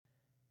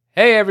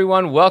Hey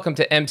everyone, welcome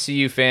to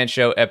MCU Fan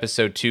Show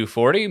episode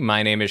 240.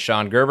 My name is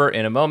Sean Gerber.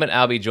 In a moment,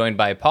 I'll be joined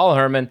by Paul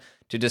Herman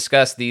to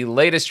discuss the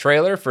latest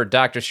trailer for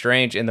Doctor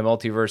Strange in the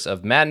Multiverse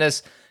of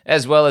Madness,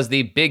 as well as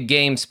the big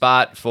game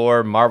spot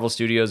for Marvel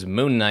Studios'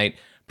 Moon Knight,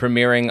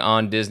 premiering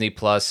on Disney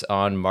Plus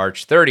on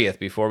March 30th.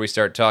 Before we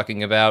start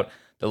talking about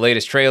the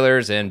latest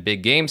trailers and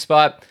big game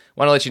spot, I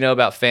want to let you know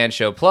about Fan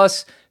Show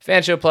Plus.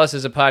 Fan Show Plus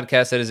is a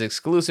podcast that is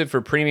exclusive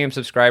for premium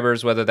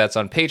subscribers, whether that's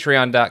on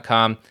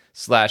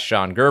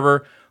patreon.com/Sean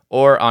Gerber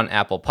or on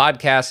Apple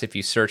Podcasts. If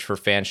you search for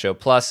Fan Show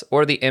Plus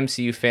or the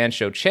MCU Fan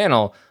Show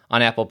channel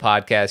on Apple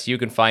Podcasts, you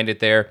can find it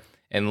there.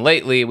 And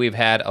lately, we've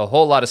had a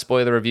whole lot of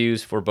spoiler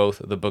reviews for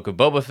both The Book of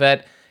Boba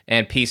Fett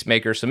and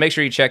Peacemaker, so make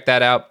sure you check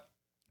that out.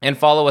 And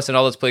follow us in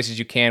all those places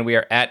you can. We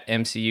are at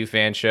MCU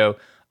Fan Show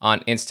on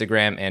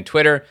Instagram and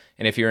Twitter.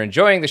 And if you're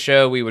enjoying the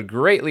show, we would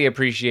greatly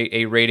appreciate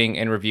a rating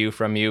and review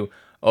from you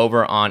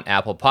over on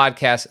Apple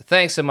Podcasts.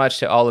 Thanks so much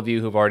to all of you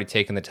who've already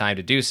taken the time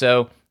to do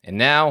so. And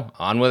now,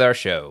 on with our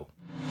show.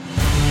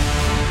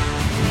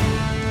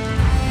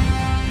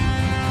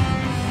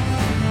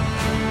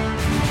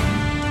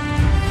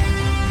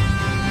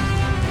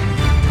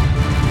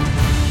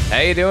 How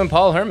you doing,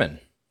 Paul Herman?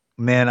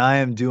 Man, I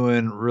am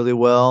doing really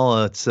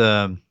well.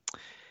 Spring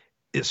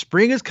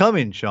is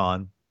coming,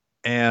 Sean.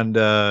 And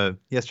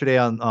Saturday,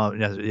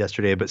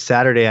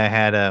 I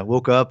had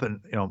woke up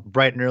and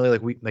bright and early,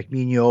 like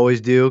me and you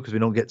always do, because we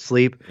don't get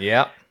sleep.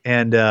 Yeah.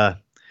 And I'm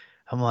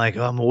like,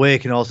 I'm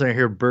awake, and all of a sudden I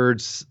hear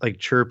birds like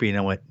chirping.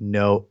 I went,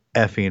 no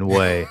effing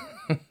way.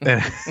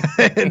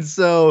 and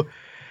so,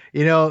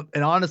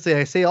 and honestly,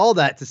 I say all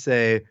that to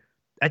say,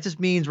 that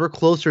just means we're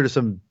closer to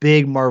some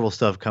big Marvel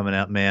stuff coming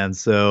out, man.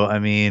 So, I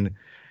mean,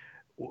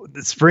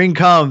 the spring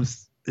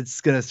comes,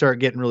 it's going to start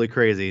getting really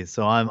crazy.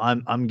 So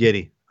I'm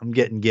giddy. I'm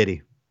getting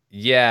giddy.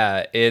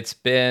 Yeah, it's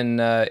been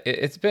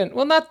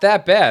well, not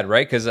that bad,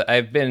 right? Because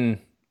I've been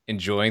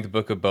enjoying the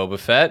Book of Boba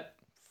Fett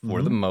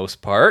for the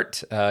most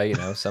part.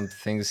 Some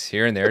things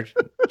here and there.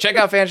 Check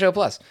out Fan Show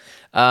Plus.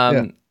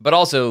 But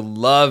also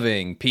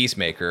loving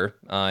Peacemaker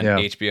on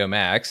HBO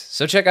Max.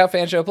 So check out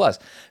Fan Show Plus.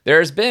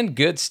 There's been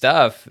good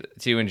stuff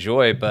to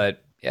enjoy,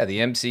 but yeah, the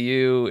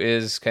MCU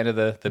is kind of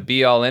the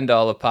be-all,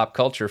 end-all of pop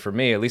culture for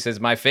me. At least it's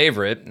my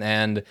favorite.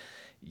 And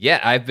yeah,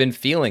 I've been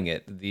feeling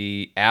it.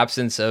 The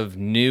absence of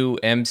new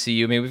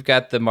MCU. I mean, we've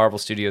got the Marvel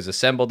Studios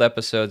assembled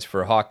episodes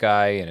for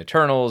Hawkeye and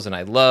Eternals, and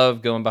I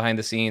love going behind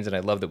the scenes, and I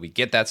love that we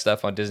get that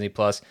stuff on Disney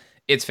Plus.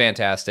 It's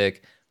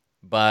fantastic.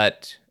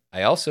 But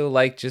I also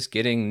like just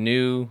getting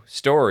new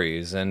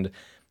stories. And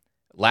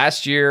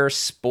last year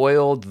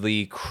spoiled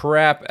the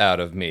crap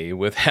out of me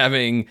with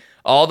having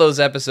all those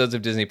episodes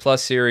of Disney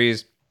Plus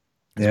series,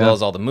 as well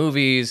as all the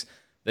movies.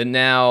 Then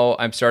now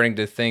I'm starting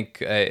to think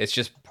it's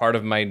just part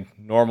of my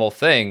normal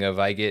thing of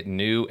I get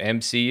new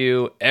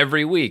MCU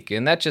every week.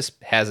 And that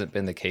just hasn't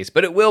been the case.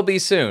 But it will be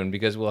soon,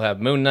 because we'll have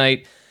Moon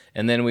Knight,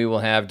 and then we will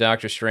have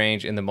Doctor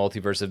Strange in the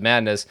Multiverse of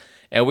Madness.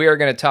 And we are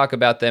going to talk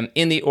about them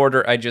in the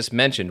order I just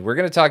mentioned. We're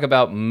going to talk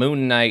about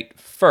Moon Knight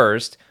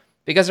first,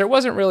 because there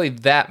wasn't really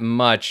that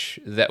much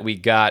that we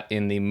got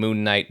in the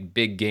Moon Knight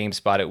big game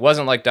spot. It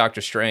wasn't like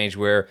Doctor Strange,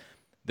 where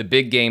the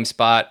big game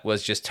spot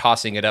was just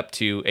tossing it up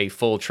to a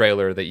full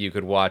trailer that you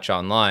could watch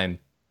online.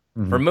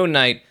 For Moon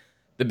Knight,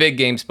 the big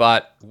game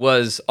spot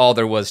was all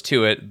there was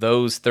to it,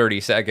 those 30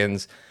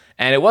 seconds.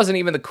 And it wasn't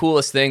even the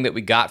coolest thing that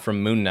we got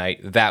from Moon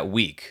Knight that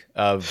week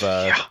of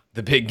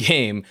the big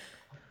game.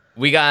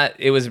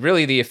 It was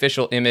really the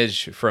official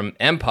image from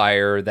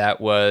Empire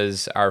that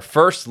was our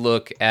first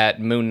look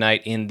at Moon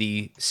Knight in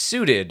the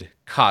suited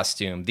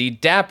costume, the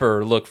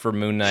dapper look for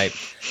Moon Knight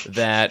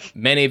that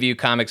many of you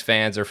comics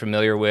fans are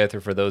familiar with,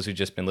 or for those who've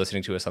just been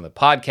listening to us on the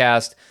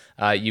podcast,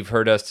 you've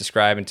heard us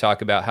describe and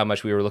talk about how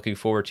much we were looking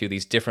forward to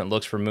these different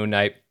looks for Moon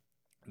Knight,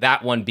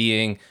 that one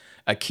being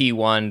a key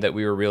one that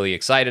we were really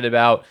excited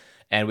about,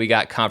 and we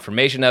got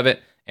confirmation of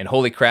it, and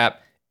holy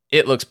crap,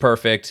 it looks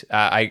perfect.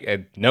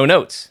 I no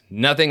notes,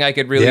 nothing I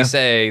could really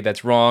say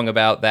that's wrong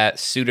about that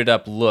suited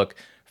up look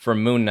for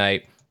Moon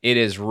Knight. It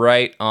is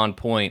right on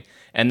point.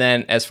 And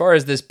then as far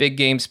as this big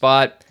game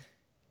spot,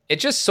 it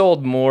just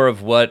sold more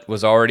of what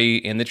was already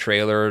in the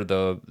trailer,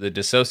 the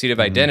dissociative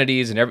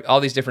identities and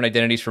all these different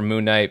identities for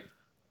Moon Knight.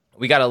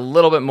 We got a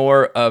little bit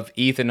more of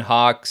Ethan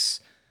Hawke's,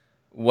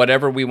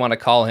 whatever we want to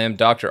call him,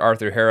 Dr.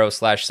 Arthur Harrow /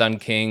 Sun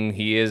King.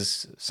 He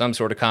is some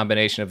sort of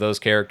combination of those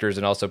characters,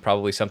 and also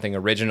probably something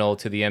original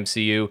to the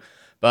MCU.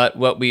 But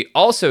what we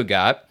also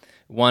got,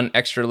 one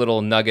extra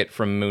little nugget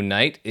from Moon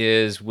Knight,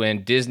 is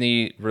when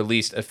Disney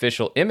released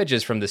official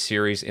images from the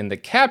series, in the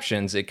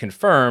captions, it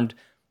confirmed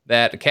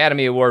that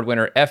Academy Award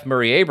winner F.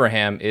 Murray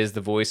Abraham is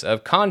the voice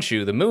of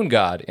Khonshu, the moon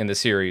god, in the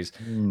series.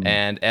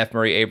 And F.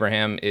 Murray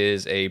Abraham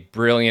is a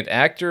brilliant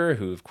actor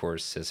who, of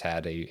course, has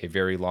had a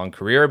very long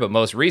career, but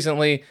most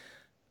recently,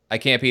 I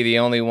can't be the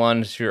only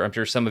one. I'm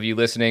sure some of you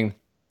listening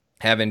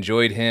have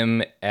enjoyed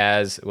him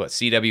as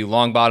CW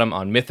Longbottom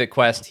on Mythic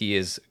Quest. He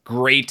is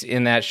great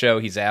in that show.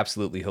 He's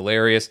absolutely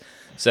hilarious.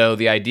 So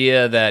the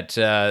idea that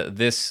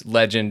this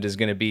legend is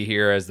going to be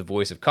here as the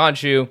voice of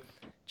Khonshu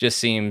just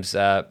seems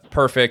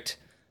perfect.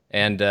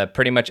 and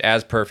pretty much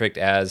as perfect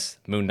as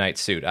Moon Knight's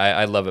suit.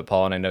 I love it,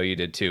 Paul, and I know you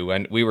did too.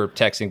 And we were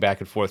texting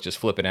back and forth, just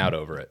flipping out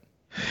over it.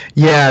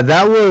 Yeah,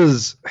 that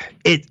was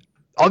it.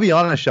 I'll be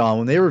honest, Sean.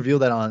 When they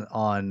revealed that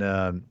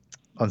on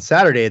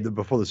Saturday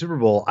before the Super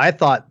Bowl, I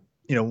thought,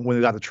 when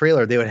we got the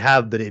trailer, they would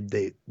have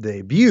the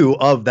debut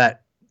of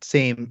that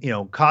same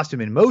costume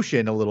in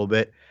motion a little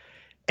bit,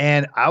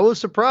 and I was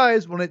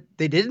surprised when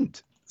they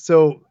didn't.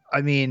 So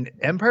I mean,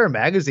 Empire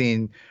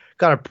Magazine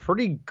got a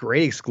pretty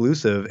great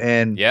exclusive,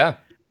 and Yeah,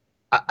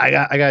 I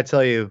gotta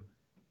tell you,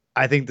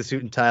 I think the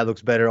suit and tie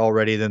looks better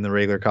already than the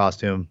regular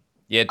costume.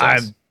 yeah, it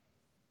does.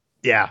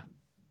 Yeah.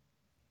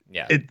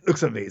 Yeah, It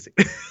looks amazing.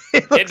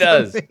 it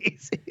does.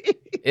 Amazing.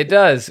 It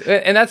does.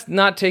 And that's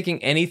not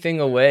taking anything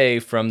away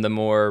from the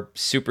more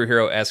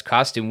superhero-esque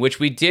costume, which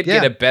we did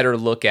get a better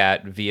look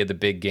at via the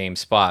big game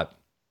spot.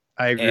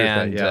 I agree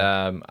with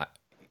that,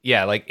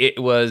 yeah. Like it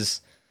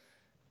was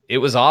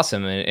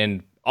awesome.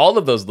 And all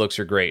of those looks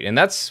are great. And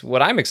that's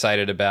what I'm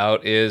excited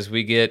about is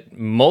we get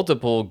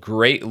multiple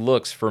great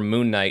looks for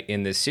Moon Knight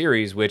in this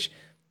series, which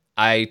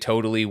I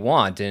totally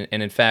want. And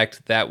in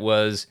fact, that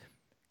was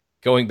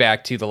going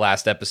back to the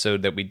last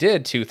episode that we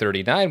did,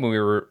 239, when we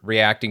were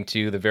reacting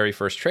to the very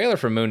first trailer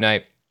for Moon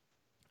Knight.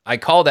 I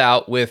called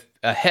out with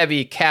a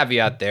heavy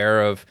caveat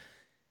there of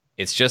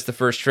it's just the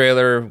first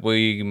trailer.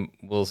 We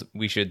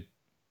should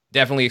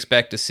definitely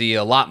expect to see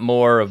a lot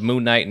more of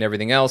Moon Knight and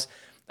everything else.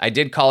 I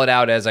did call it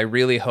out as I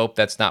really hope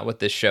that's not what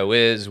this show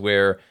is,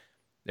 where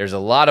there's a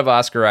lot of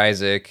Oscar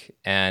Isaac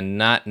and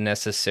not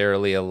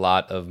necessarily a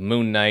lot of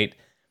Moon Knight.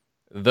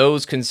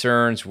 Those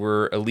concerns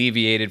were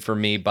alleviated for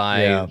me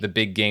by the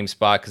big game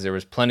spot because there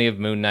was plenty of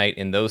Moon Knight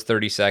in those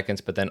 30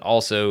 seconds, but then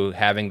also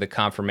having the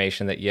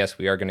confirmation that, yes,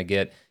 we are going to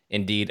get,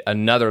 indeed,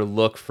 another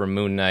look for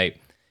Moon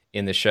Knight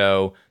in the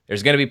show.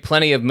 There's going to be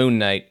plenty of Moon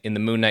Knight in the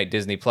Moon Knight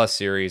Disney Plus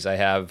series. I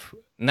have,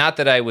 not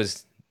that I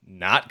was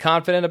not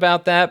confident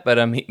about that, but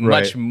I'm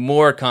much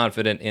more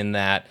confident in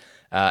that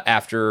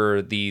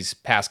after these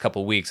past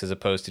couple weeks as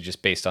opposed to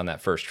just based on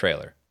that first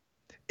trailer.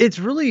 It's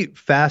really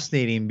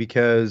fascinating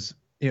because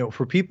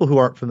for people who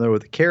aren't familiar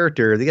with the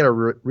character, they got to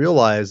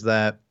realize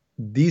that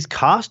these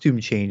costume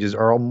changes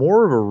are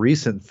more of a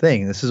recent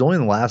thing. This is only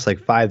in the last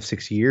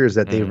 5-6 years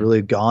that they've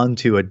really gone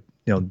to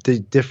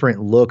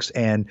different looks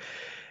and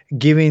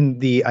giving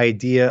the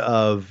idea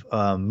of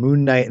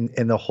Moon Knight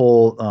and the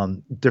whole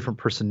different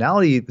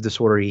personality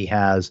disorder he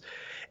has,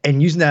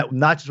 and using that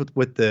not just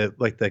with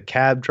the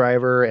cab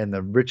driver and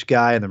the rich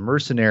guy and the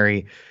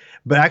mercenary,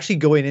 but actually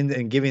going in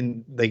and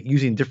giving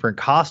using different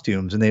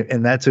costumes.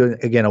 And that's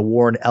again a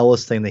Warren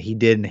Ellis thing that he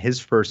did in his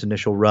first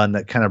initial run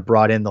that kind of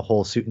brought in the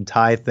whole suit and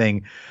tie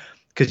thing,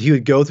 because he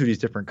would go through these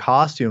different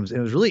costumes, and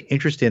it was really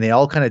interesting. They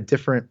all kind of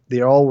different.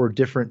 They all were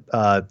different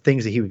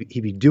things that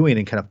he'd be doing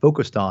and kind of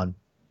focused on.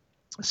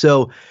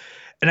 So,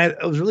 and it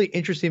was really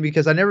interesting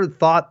because I never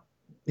thought,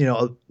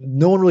 no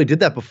one really did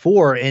that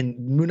before. And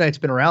Moon Knight's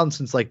been around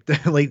since the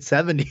late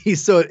 70s.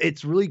 So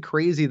it's really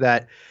crazy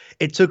that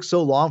it took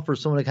so long for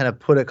someone to kind of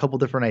put a couple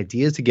different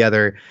ideas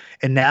together.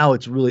 And now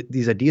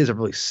these ideas are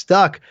really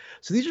stuck.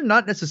 So these are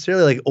not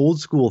necessarily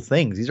old school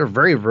things. These are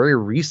very, very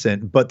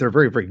recent, but they're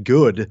very, very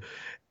good.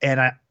 And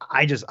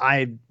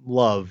I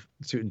love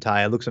suit and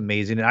tie. It looks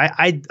amazing. And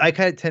I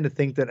kind of tend to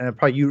think that, and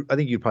I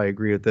think you'd probably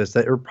agree with this,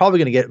 that we're probably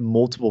going to get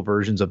multiple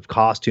versions of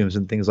costumes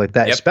and things like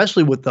that,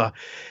 especially with the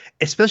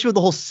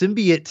whole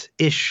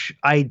symbiote-ish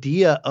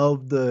idea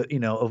of the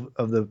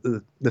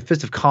the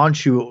Fist of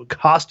Khonshu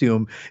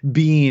costume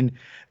being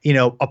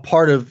a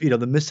part of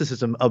the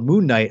mysticism of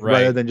Moon Knight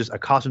rather than just a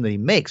costume that he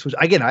makes, which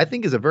again I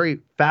think is a very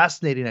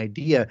fascinating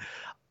idea.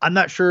 I'm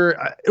not sure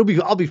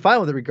I'll be fine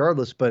with it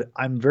regardless, but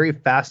I'm very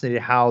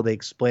fascinated how they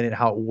explain it,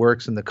 how it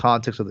works in the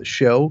context of the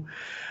show,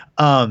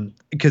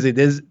 because it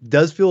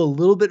does feel a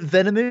little bit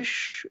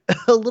venomish,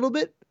 a little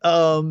bit.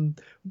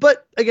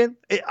 But again,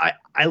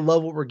 I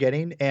love what we're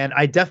getting, and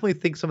I definitely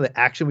think some of the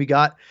action we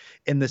got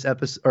in this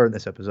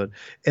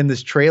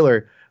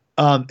trailer,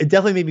 it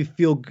definitely made me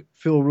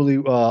feel really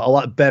a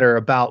lot better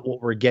about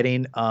what we're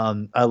getting.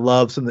 I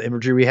love some of the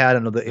imagery we had. I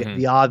know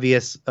the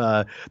obvious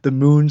the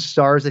moon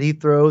stars that he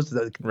throws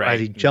as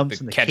he jumps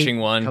and the catching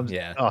one comes, he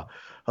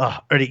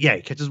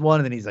catches one,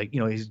 and then he's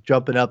he's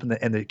jumping up,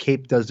 and the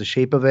cape does the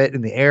shape of it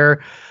in the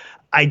air.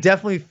 I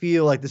definitely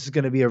feel like this is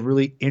going to be a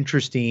really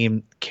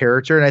interesting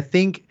character, and I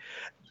think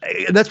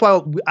that's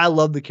why I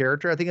love the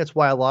character. I think that's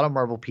why a lot of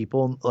Marvel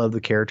people love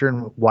the character,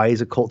 and why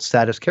he's a cult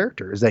status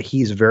character is that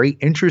he's very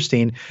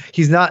interesting.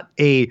 He's not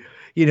a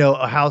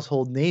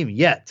household name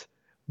yet,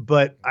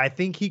 but I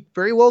think he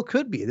very well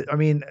could be. I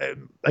mean,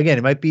 again,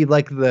 it might be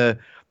like the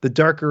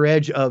darker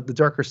edge of the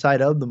darker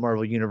side of the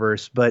Marvel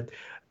universe, but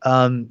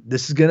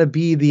this is going to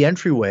be the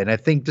entryway. And I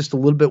think just a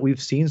little bit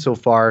we've seen so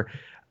far,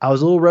 I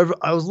was a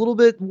little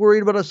bit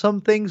worried about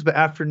some things, but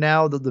after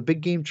now the big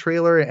game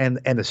trailer and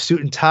the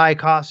suit and tie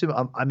costume,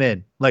 I'm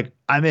in.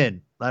 I'm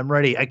in. I'm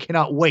ready. I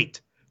cannot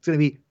wait. It's gonna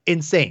be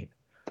insane.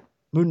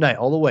 Moon Knight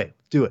all the way.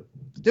 Do it.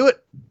 Do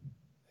it.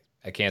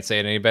 I can't say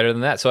it any better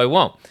than that, so I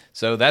won't.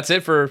 So that's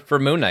it for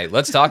Moon Knight.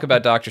 Let's talk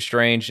about Doctor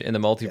Strange in the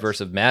Multiverse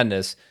of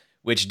Madness,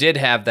 which did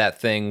have that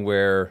thing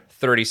where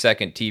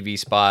 30-second TV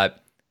spot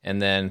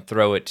and then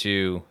throw it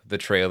to the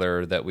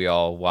trailer that we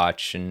all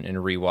watch and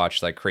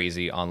rewatch like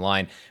crazy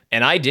online.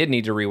 And I did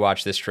need to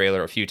rewatch this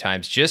trailer a few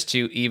times just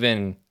to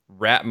even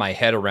wrap my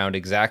head around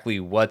exactly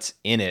what's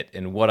in it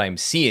and what I'm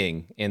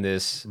seeing in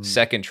this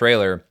second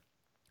trailer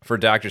for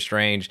Doctor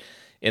Strange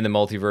in the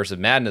Multiverse of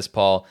Madness,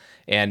 Paul.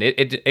 And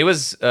it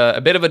was a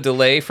bit of a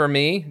delay for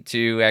me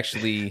to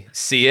actually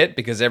see it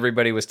because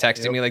everybody was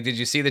texting me like, "Did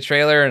you see the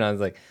trailer?" And I was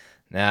like,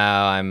 "No,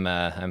 I'm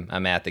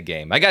at the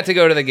game." I got to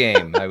go to the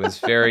game. I was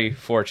very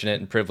fortunate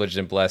and privileged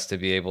and blessed to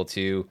be able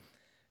to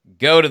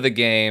go to the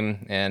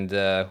game and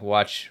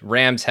watch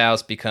Rams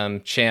house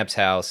become Champs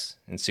house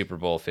in Super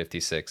Bowl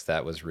 56.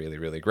 That was really,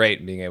 really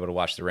great, being able to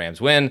watch the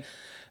Rams win.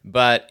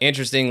 But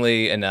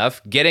interestingly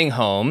enough, getting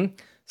home,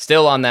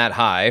 still on that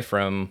high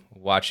from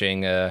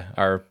watching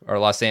our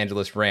Los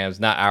Angeles Rams,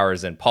 not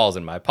ours and Paul's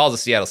and Paul's a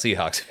Seattle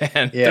Seahawks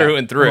fan through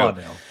and through.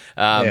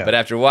 But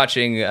after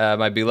watching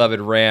my beloved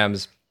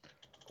Rams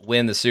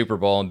win the Super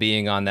Bowl and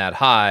being on that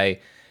high,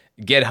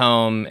 get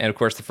home, and of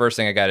course the first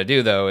thing I got to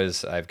do though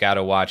is I've got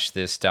to watch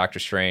this Doctor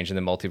Strange and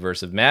the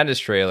Multiverse of Madness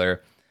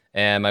trailer.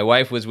 And my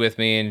wife was with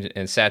me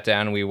and sat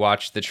down and we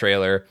watched the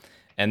trailer.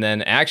 And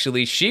then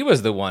actually she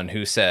was the one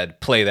who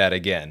said, "Play that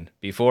again,"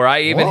 before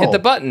I even hit the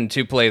button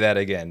to play that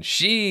again.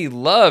 She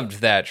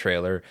loved that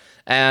trailer.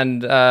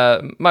 And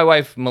my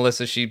wife,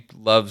 Melissa, she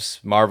loves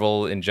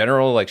Marvel in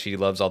general. Like, she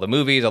loves all the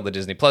movies, all the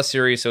Disney Plus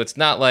series. So it's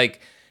not like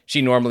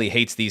she normally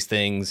hates these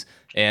things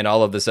and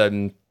all of a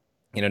sudden,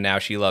 now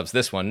she loves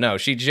this one. No,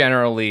 she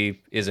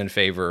generally is in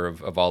favor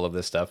of all of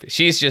this stuff.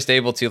 She's just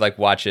able to like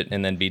watch it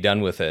and then be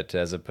done with it,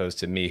 as opposed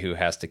to me who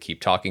has to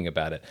keep talking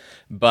about it.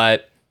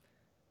 But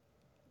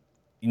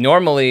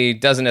normally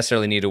doesn't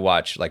necessarily need to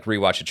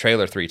rewatch a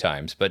trailer 3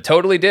 times, but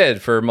totally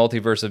did for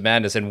Multiverse of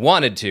Madness and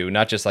wanted to,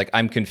 not just like,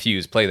 I'm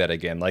confused, play that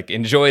again. Like,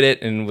 enjoyed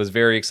it and was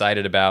very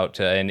excited about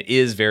and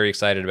is very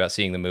excited about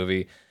seeing the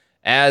movie,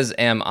 as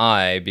am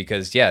I,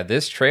 because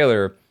this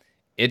trailer,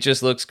 it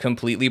just looks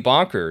completely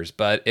bonkers,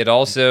 but it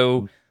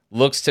also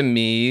looks to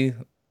me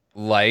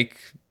like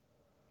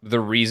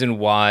the reason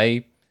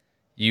why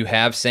you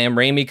have Sam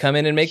Raimi come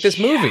in and make this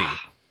movie.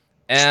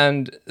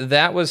 And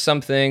that was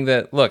something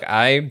that, look,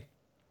 I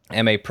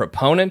am a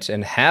proponent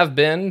and have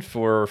been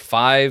for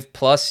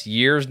 5+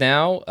 years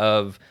now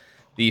of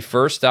the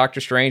first Doctor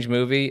Strange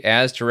movie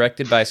as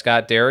directed by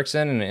Scott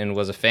Derrickson, and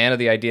was a fan of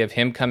the idea of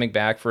him coming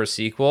back for a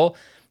sequel.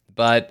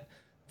 But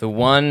the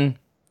one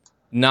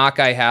knock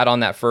I had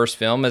on that first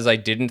film is I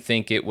didn't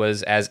think it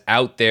was as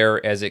out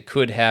there as it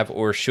could have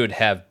or should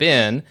have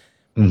been.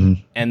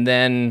 Mm-hmm. And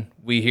then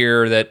we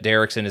hear that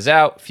Derrickson is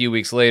out. A few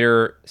weeks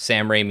later,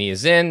 Sam Raimi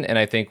is in, and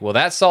I think, well,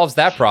 that solves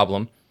that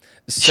problem.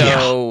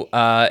 So,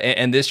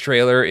 and this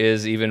trailer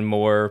is even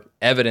more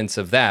evidence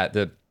of that.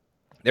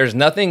 There's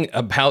nothing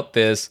about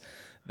this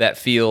that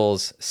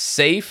feels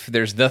safe.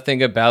 There's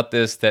nothing about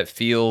this that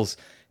feels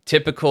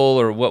typical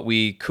or what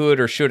we could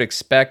or should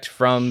expect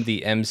from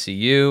the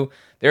MCU.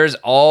 There's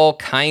all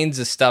kinds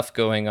of stuff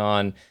going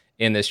on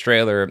in this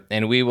trailer,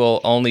 and we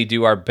will only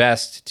do our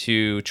best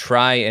to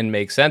try and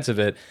make sense of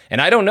it. And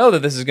I don't know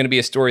that this is going to be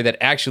a story that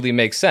actually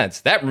makes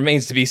sense. That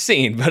remains to be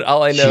seen, but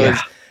all I know is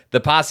the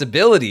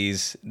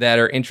possibilities that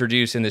are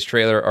introduced in this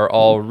trailer are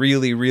all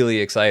really, really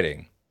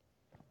exciting.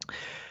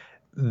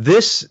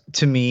 This,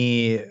 to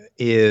me,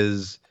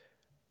 is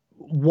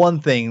one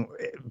thing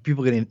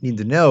people need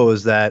to know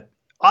is that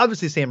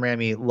obviously Sam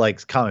Raimi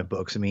likes comic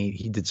books. I mean,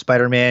 he did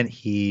Spider-Man.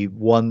 He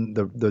won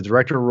the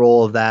director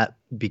role of that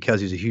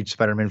because he's a huge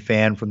Spider-Man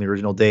fan from the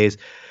original days.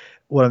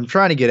 What I'm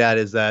trying to get at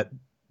is that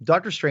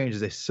Sam Raimi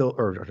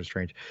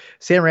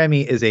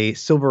is a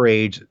Silver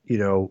Age,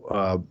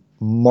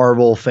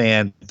 Marvel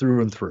fan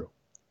through and through.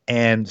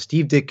 And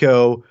Steve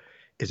Ditko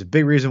is a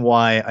big reason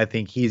why I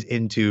think he's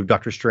into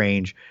Doctor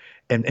Strange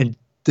and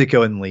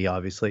Ditko and Lee,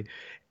 obviously.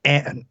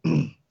 And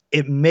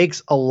it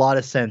makes a lot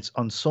of sense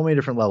on so many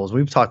different levels.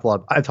 I've talked a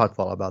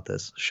lot about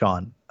this,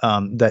 Sean,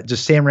 that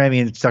just Sam Raimi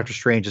and Doctor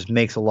Strange just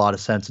makes a lot of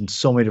sense in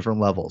so many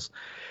different levels.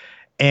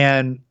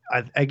 And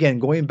again,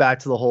 going back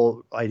to the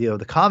whole idea of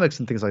the comics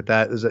and things like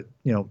that, is that,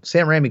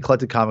 Sam Raimi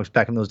collected comics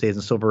back in those days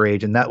in Silver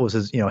Age, and that was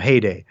his,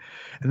 heyday.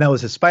 And that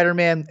was his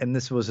Spider-Man, and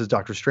this was his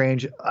Doctor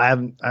Strange. I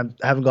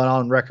haven't gone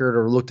on record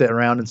or looked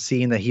around and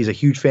seen that he's a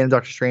huge fan of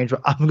Doctor Strange,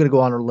 but I'm going to go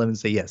on a limb and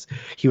say yes,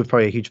 he was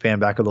probably a huge fan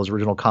back of those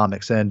original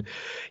comics. And,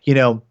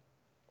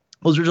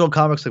 those original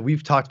comics, like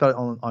we've talked about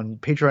on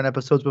Patreon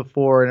episodes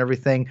before and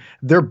everything,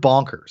 they're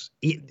bonkers.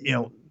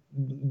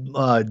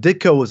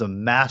 Ditko was a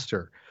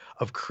master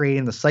of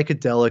creating the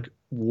psychedelic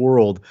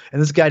world,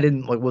 and this guy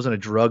wasn't a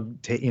drug.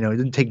 He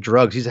didn't take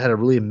drugs. He's had a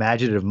really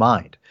imaginative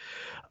mind,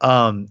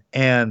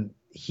 and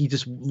he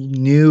just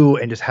knew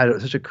and just had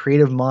such a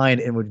creative mind,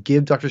 and would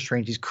give Doctor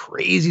Strange these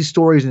crazy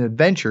stories and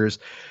adventures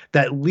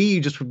that Lee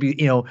just would be,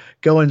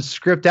 go and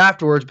script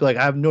afterwards, be like,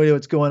 I have no idea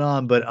what's going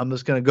on, but I'm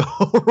just going to go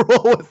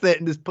roll with it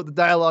and just put the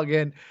dialogue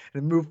in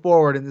and move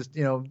forward and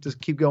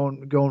just keep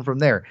going from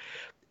there.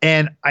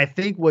 And I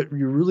think what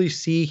you really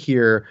see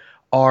here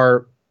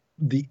are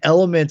the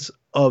elements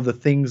of the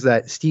things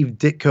that Steve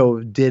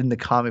Ditko did in the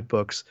comic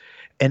books,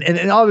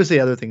 and obviously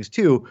other things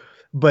too,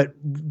 but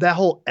that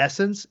whole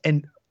essence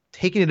and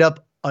taking it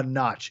up a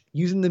notch,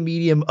 using the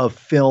medium of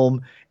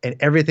film and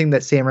everything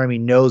that Sam Raimi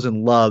knows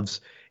and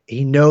loves.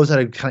 He knows how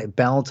to kind of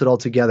balance it all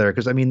together.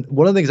 Because I mean,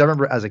 one of the things I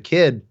remember as a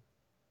kid,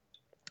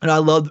 and I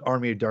loved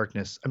Army of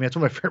Darkness. I mean, it's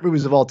one of my favorite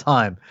movies of all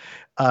time.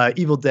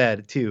 Evil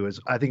Dead 2 is,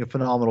 I think, a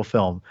phenomenal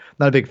film.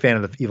 Not a big fan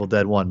of the Evil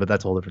Dead 1, but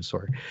that's a whole different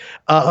story.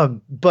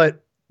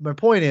 But my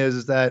point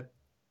is that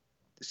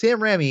Sam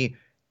Raimi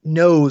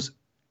knows,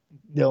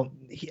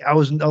 I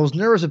was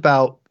nervous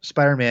about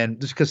Spider-Man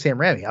just because Sam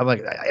Raimi. I'm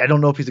like, I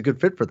don't know if he's a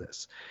good fit for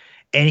this.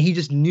 And he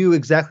just knew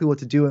exactly what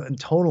to do and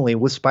tonally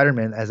with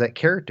Spider-Man as that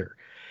character.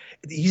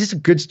 He's just a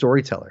good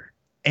storyteller.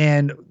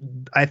 And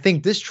I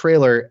think this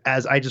trailer,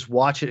 as I just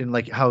watch it, and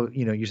like how,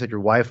 you said your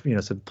wife,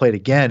 said play it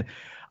again.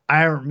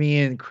 Me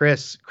and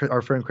Chris,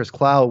 our friend Chris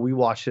Clow, we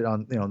watched it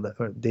on,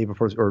 the day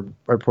before or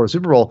right before the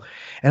Super Bowl.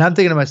 And I'm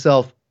thinking to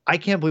myself, I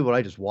can't believe what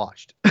I just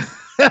watched.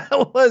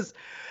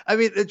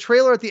 The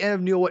trailer at the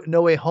end of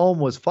No Way Home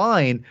was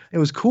fine. It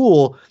was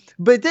cool,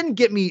 but it didn't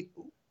get me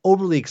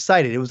overly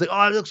excited. It was like,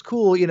 oh, it looks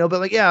cool, but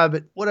like, yeah,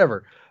 but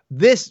whatever.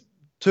 This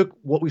took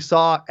what we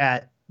saw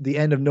at the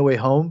end of No Way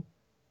Home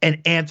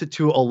and amped it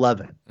to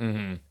 11.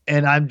 Mm-hmm.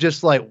 And I'm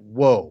just like,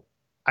 whoa,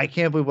 I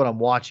can't believe what I'm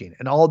watching.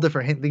 And all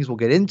different things we'll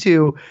get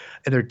into,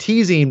 and they're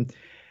teasing.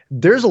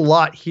 There's a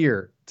lot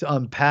here to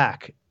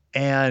unpack.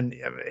 And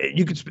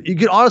you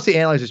could honestly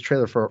analyze this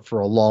trailer for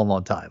a long,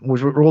 long time,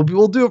 which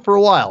we'll do it for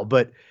a while.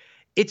 But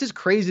it's just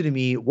crazy to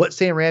me what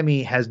Sam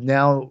Raimi has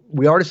now.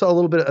 We already saw a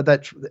little bit of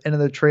that end of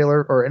the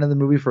trailer or end of the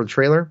movie for the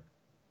trailer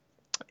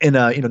in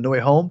No Way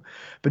Home,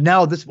 but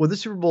now this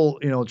Super Bowl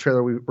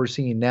trailer we're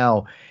seeing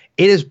now,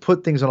 it has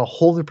put things on a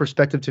whole new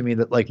perspective to me.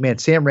 That like, man,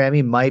 Sam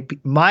Raimi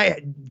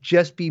might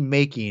just be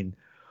making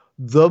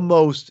the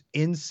most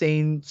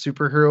insane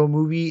superhero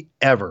movie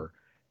ever.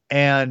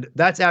 And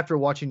that's after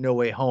watching No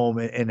Way Home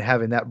and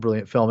having that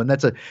brilliant film. And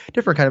that's a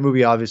different kind of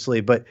movie,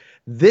 obviously. But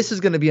this is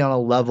going to be on a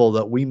level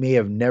that we may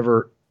have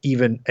never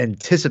even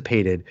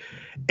anticipated.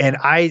 And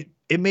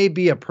it may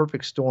be a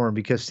perfect storm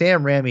because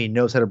Sam Raimi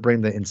knows how to bring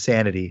the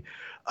insanity.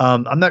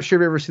 I'm not sure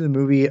if you've ever seen the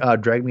movie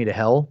Drag Me to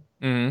Hell.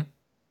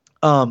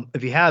 Mm-hmm.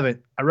 If you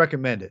haven't, I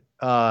recommend it.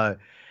 I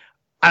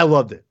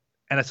loved it.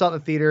 And I saw it in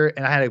the theater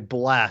and I had a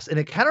blast. And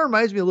it kind of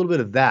reminds me a little bit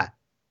of that.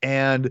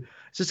 And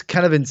it's just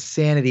kind of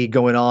insanity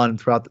going on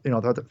throughout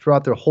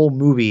the whole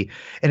movie,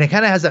 and it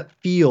kind of has that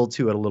feel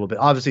to it a little bit.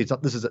 Obviously,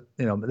 this is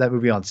that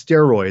movie on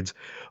steroids,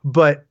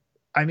 but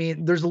I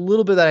mean, there's a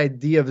little bit of that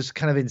idea of this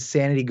kind of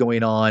insanity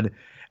going on,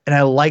 and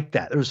I like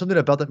that. There was something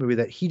about that movie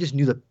that he just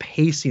knew the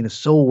pacing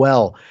so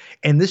well.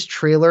 And this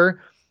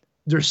trailer,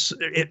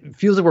 it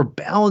feels like we're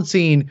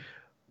balancing,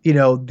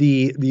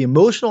 the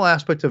emotional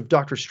aspect of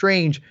Doctor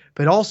Strange,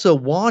 but also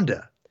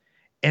Wanda.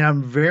 And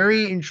I'm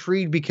very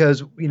intrigued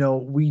because,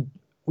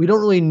 we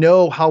don't really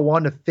know how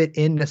Wanda fit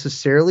in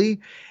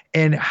necessarily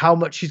and how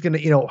much she's going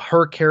to,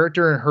 her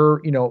character and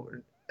her,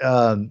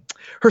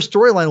 her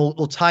storyline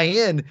will tie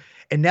in.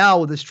 And now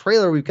with this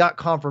trailer, we've got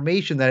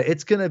confirmation that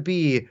it's going to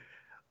be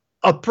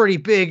a pretty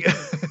big,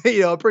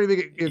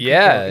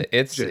 Yeah,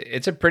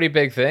 it's a pretty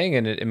big thing.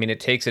 And it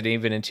takes it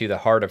even into the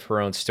heart of her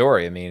own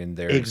story. I mean,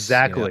 there's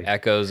exactly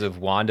echoes of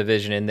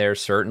WandaVision in there,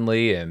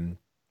 certainly. And,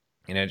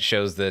 it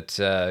shows that,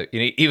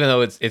 even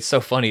though it's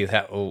so funny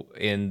that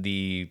in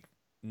the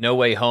No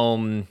Way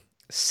Home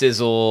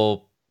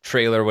sizzle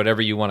trailer,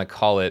 whatever you want to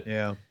call it.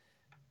 Yeah.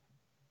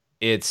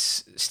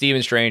 It's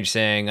Stephen Strange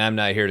saying, I'm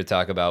not here to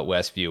talk about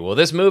Westview. Well,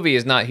 this movie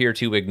is not here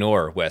to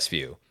ignore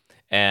Westview.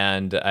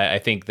 And I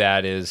think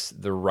that is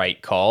the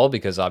right call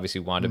because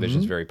obviously WandaVision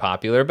is very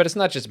popular, but it's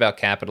not just about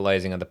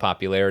capitalizing on the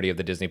popularity of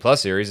the Disney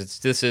Plus series.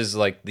 This is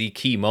like the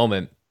key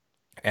moment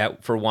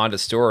for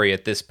Wanda's story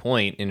at this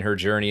point in her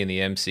journey in the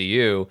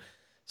MCU.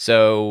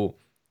 So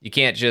you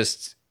can't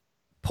just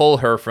pull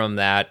her from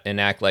that and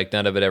act like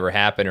none of it ever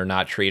happened or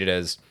not treat it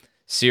as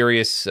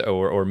serious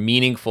or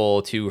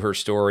meaningful to her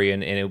story,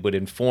 and it would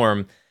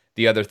inform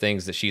the other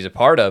things that she's a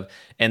part of.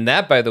 And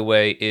that, by the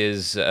way,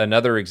 is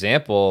another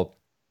example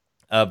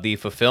of the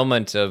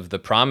fulfillment of the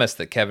promise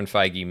that Kevin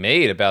Feige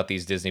made about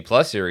these Disney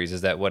Plus series,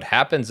 is that what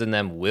happens in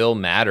them will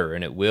matter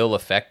and it will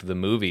affect the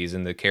movies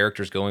and the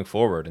characters going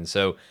forward. And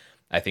so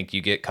I think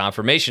you get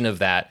confirmation of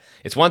that.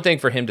 It's one thing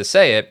for him to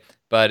say it,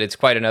 but it's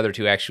quite another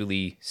to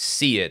actually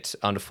see it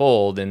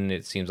unfold, and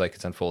it seems like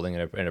it's unfolding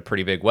in a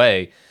pretty big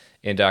way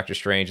in Doctor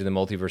Strange and the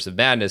Multiverse of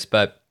Madness.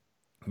 But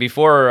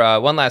before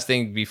one last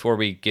thing before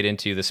we get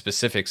into the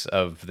specifics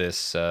of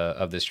this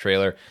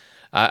trailer,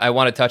 I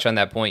want to touch on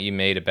that point you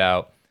made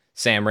about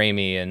Sam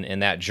Raimi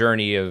and that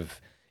journey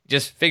of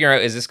just figuring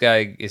out, is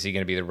he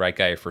going to be the right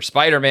guy for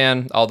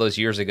Spider-Man all those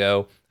years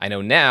ago? I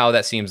know now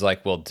that seems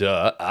like, well,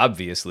 duh,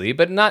 obviously,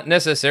 but not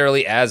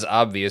necessarily as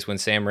obvious when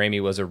Sam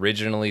Raimi was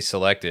originally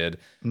selected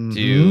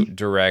to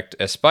direct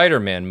a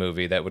Spider-Man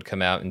movie that would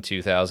come out in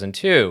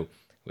 2002,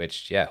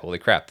 which, yeah, holy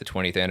crap, the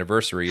 20th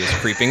anniversary is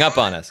creeping up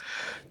on us.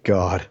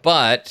 God.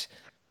 But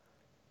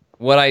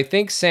What I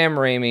think Sam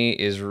Raimi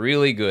is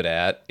really good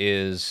at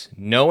is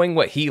knowing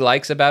what he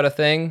likes about a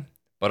thing,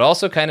 but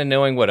also kind of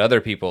knowing what other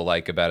people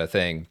like about a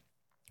thing.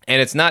 And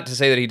it's not to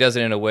say that he does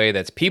it in a way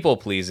that's people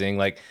pleasing.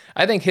 Like,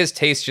 I think his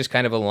tastes just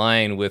kind of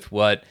align with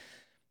what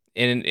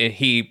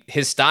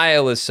his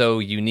style is so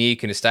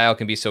unique and his style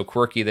can be so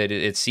quirky that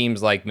it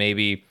seems like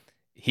maybe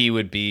he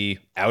would be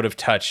out of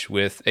touch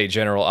with a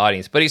general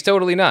audience, but he's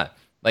totally not.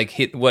 Like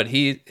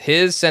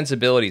his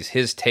sensibilities,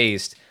 his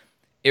taste,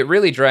 it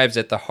really drives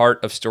at the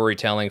heart of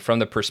storytelling from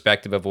the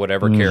perspective of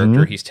whatever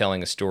character he's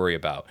telling a story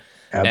about.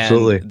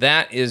 Absolutely. And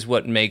that is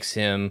what makes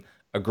him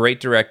a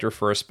great director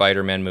for a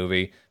Spider-Man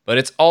movie, but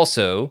it's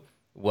also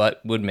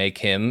what would make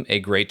him a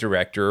great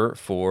director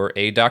for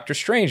a Doctor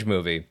Strange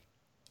movie.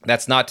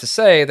 That's not to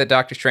say that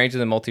Doctor Strange in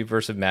the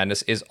Multiverse of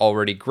Madness is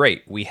already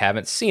great. We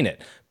haven't seen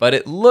it, but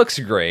it looks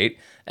great,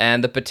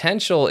 and the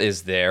potential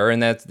is there,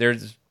 and that there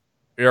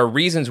are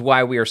reasons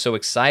why we are so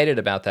excited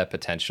about that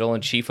potential,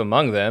 and chief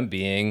among them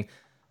being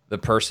the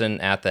person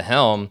at the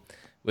helm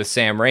with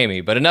Sam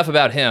Raimi. But enough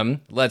about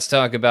him. Let's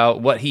talk about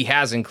what he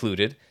has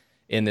included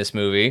in this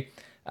movie.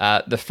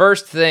 The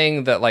first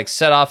thing that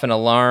set off an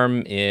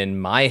alarm in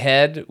my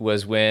head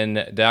was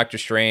when Doctor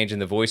Strange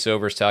and the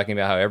voiceover is talking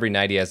about how every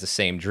night he has the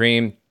same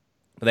dream.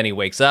 But then he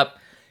wakes up,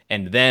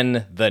 and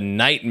then the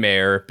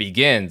nightmare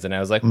begins. And I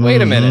was like,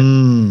 wait a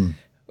minute.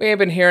 We ain't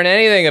been hearing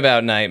anything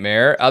about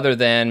Nightmare other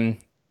than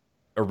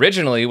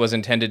originally was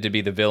intended to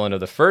be the villain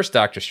of the first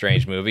Doctor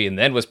Strange movie and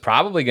then was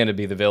probably going to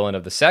be the villain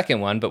of the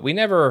second one. But we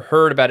never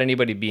heard about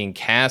anybody being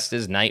cast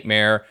as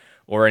Nightmare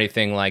or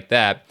anything like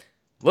that.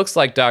 Looks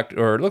like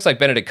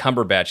Benedict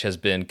Cumberbatch has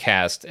been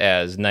cast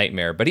as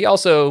Nightmare, but he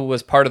also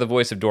was part of the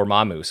voice of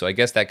Dormammu. So I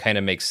guess that kind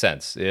of makes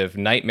sense. If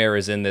Nightmare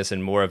is in this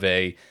in more of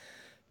a,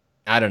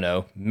 I don't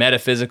know,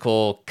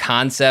 metaphysical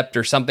concept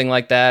or something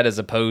like that, as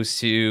opposed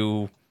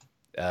to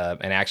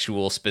an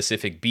actual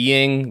specific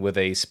being with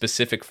a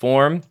specific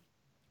form.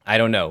 I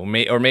don't know.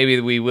 Or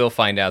maybe we will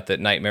find out that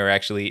Nightmare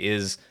actually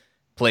is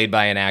played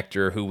by an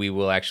actor who we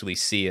will actually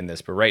see in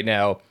this. But right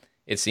now,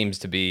 it seems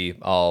to be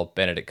all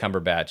Benedict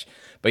Cumberbatch.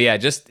 But yeah,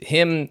 just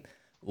him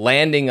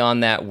landing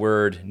on that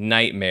word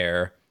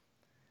nightmare.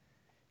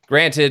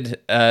 Granted,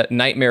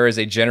 nightmare is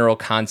a general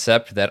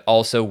concept that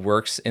also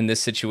works in this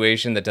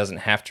situation, that doesn't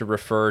have to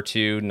refer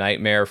to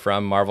Nightmare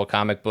from Marvel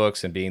comic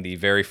books and being the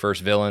very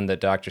first villain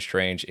that Doctor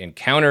Strange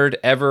encountered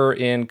ever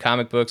in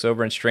comic books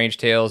over in Strange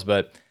Tales.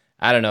 But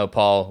I don't know,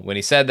 Paul, when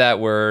he said that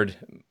word,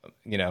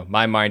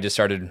 my mind just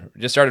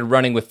started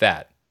running with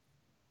that.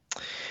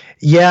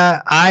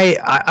 Yeah,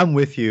 I'm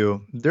with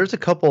you. There's a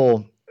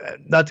couple,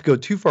 not to go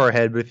too far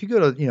ahead, but if you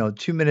go to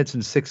 2 minutes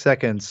and 6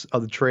 seconds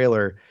of the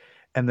trailer,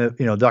 and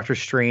the Doctor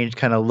Strange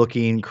kind of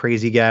looking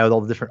crazy guy with all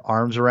the different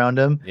arms around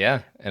him.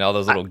 Yeah, and all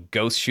those little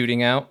ghosts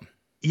shooting out.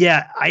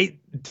 Yeah, I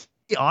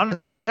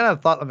honestly kind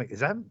of thought, I'm like,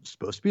 is that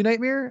supposed to be a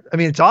Nightmare? I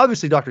mean, it's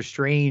obviously Doctor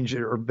Strange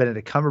or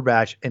Benedict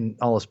Cumberbatch and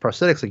all those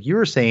prosthetics, like you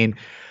were saying.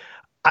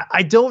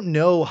 I don't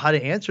know how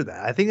to answer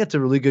that. I think that's a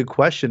really good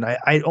question.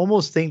 I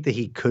almost think that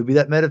he could be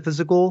that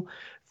metaphysical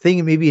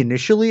thing, maybe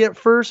initially at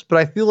first, but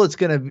I feel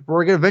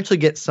we're gonna eventually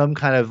get some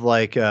kind of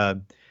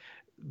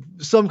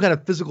some kind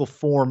of physical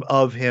form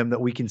of him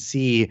that we can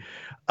see.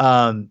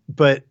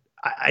 But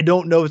I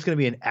don't know if it's going to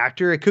be an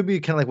actor. It could be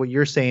kind of like what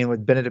you're saying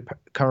with Benedict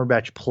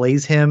Cumberbatch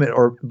plays him,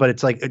 but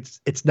it's like,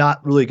 it's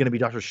not really going to be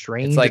Doctor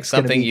Strange. It's like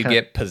something you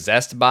get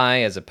possessed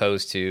by as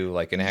opposed to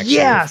like an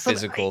actual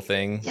physical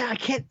thing. Yeah. I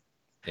can't.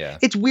 Yeah.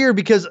 It's weird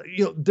because,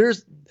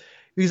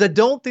 because I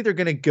don't think they're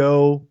going to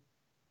go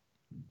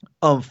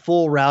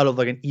full route of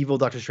like an evil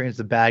Doctor Strange,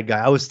 the bad guy.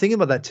 I was thinking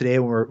about that today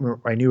when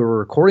I knew we were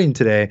recording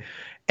today.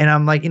 And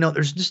I'm like,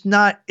 there's just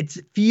not, it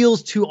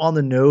feels too on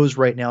the nose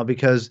right now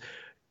because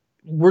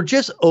we're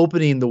just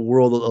opening the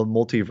world of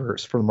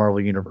multiverse for the Marvel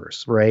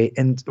Universe, right?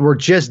 And we're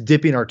just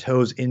dipping our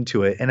toes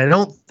into it. And I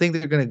don't think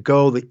they're going to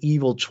go the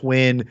evil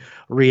twin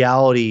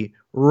reality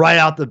right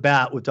out the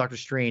bat with Doctor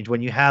Strange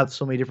when you have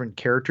so many different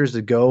characters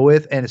to go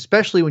with. And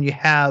especially when you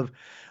have,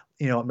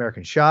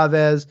 American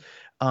Chavez,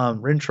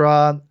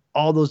 Rintra,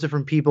 all those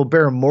different people.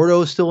 Baron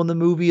Mordo is still in the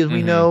movie, as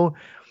we know.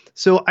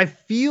 So I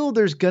feel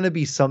there's going to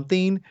be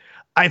something.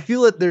 I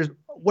feel that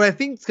what I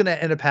think is going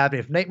to end up happening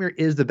if Nightmare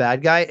is the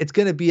bad guy, it's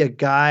going to be a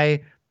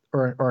guy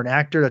or an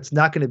actor that's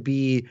not going to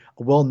be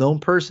a well-known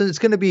person. It's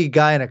going to be a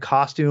guy in a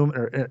costume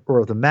or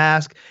with a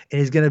mask, and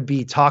he's going to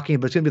be talking,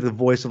 but it's going to be the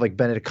voice of like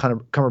Benedict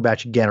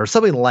Cumberbatch again or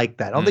something like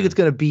that. I don't think it's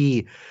going to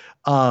be,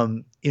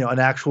 an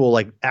actual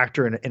like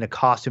actor in a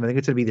costume. I think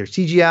it's going to be either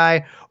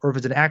CGI, or if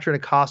it's an actor in a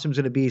costume, it's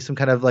going to be some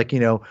kind of like,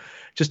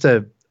 just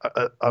an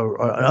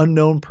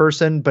unknown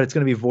person, but it's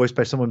going to be voiced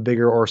by someone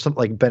bigger or something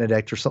like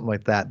Benedict or something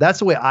like that. That's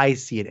the way I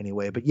see it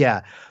anyway. But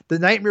yeah, the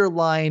Nightmare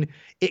line,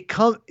 it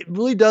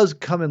really does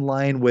come in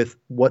line with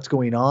what's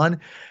going on,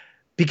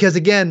 because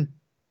again,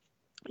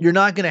 you're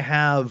not going to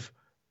have,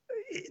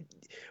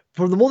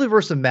 for the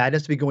Multiverse of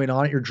Madness to be going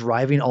on, you're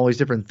driving all these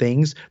different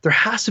things. There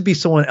has to be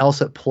someone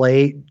else at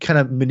play kind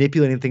of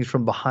manipulating things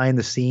from behind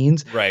the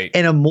scenes. Right.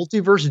 And a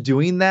multiverse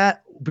doing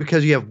that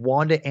because you have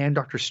Wanda and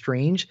Doctor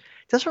Strange,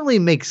 it doesn't really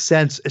make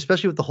sense,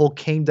 especially with the whole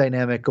Kang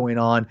dynamic going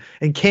on.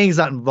 And Kang's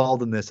not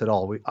involved in this at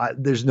all.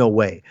 There's no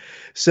way.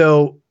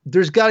 So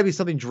there's got to be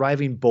something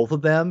driving both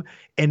of them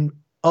and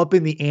up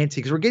in the ante,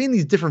 because we're getting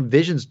these different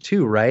visions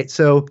too, right?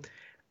 So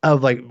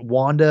of like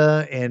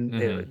Wanda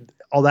and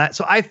all that.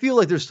 So I feel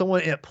like there's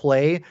someone at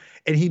play,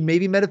 and he may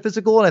be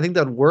metaphysical, and I think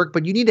that would work.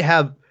 But you need to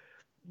have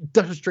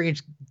Doctor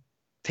Strange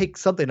take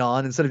something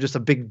on instead of just a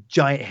big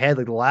giant head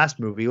like the last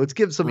movie. Let's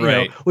give some,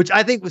 Right. which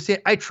I think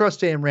I trust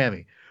Sam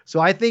Raimi.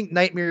 So I think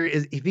Nightmare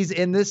is, if he's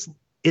in this,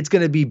 it's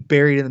going to be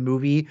buried in the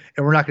movie,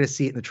 and we're not going to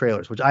see it in the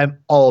trailers, which I'm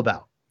all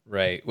about.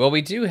 Right. Well,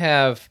 we do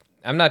have.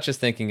 I'm not just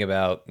thinking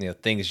about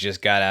things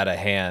just got out of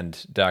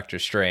hand, Doctor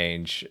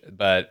Strange,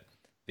 but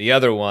the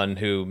other one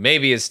who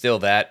maybe is still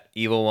that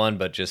evil one,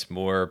 but just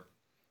more.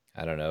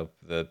 I don't know,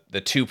 the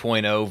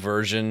 2.0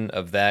 version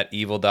of that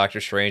evil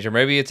Doctor Strange, or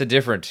maybe it's a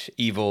different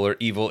evil or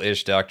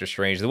evil-ish Doctor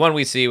Strange. The one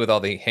we see with all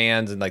the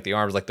hands and like the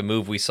arms, like the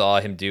move we saw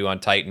him do on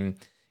Titan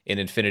in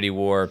Infinity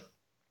War,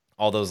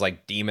 all those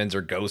like demons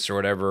or ghosts or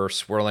whatever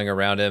swirling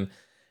around him,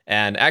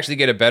 and actually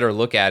get a better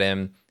look at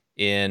him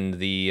in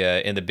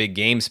the big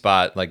game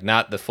spot, like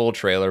not the full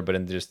trailer, but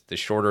in just the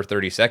shorter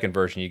 30-second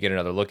version, you get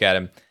another look at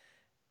him.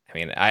 I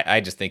mean,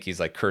 I just think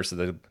he's like Curse of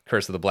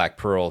the Black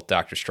Pearl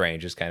Doctor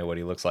Strange is kind of what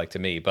he looks like to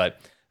me.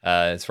 But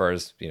as far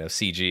as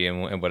CG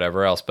and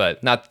whatever else,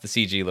 but not that the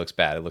CG looks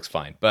bad, it looks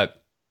fine.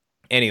 But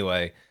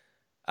anyway,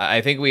 I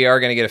think we are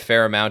going to get a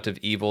fair amount of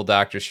evil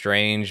Doctor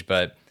Strange,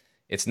 but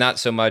it's not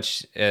so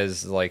much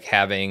as like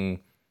having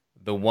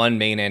the one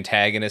main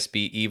antagonist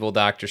be evil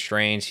Doctor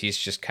Strange. He's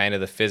just kind of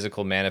the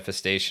physical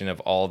manifestation of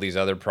all these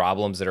other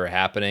problems that are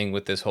happening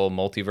with this whole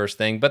multiverse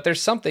thing. But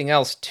there's something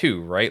else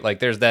too, right? Like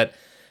there's that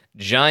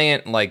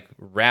giant like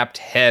wrapped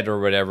head or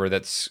whatever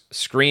that's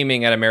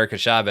screaming at America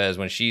Chavez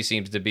when she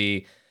seems to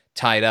be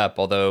tied up,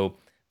 although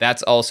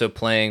that's also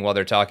playing while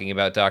they're talking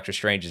about Doctor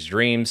Strange's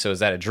dream. So is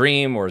that a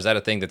dream, or is that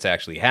a thing that's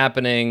actually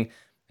happening?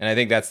 And I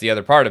think that's the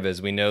other part of it, is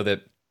we know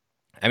that,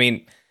 I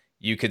mean,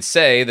 you could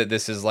say that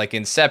this is like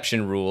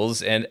Inception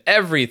rules and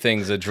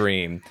everything's a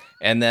dream,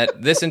 and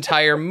that this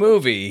entire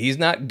movie, he's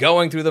not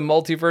going through the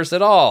multiverse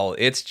at all.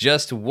 It's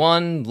just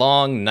one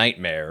long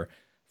nightmare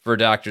for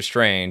Doctor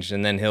Strange,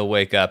 and then he'll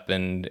wake up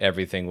and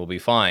everything will be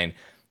fine.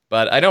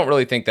 But I don't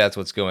really think that's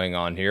what's going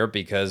on here,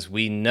 because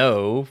we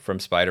know from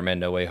Spider-Man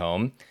No Way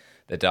Home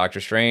that Doctor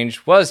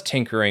Strange was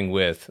tinkering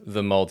with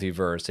the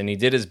multiverse, and he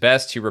did his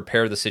best to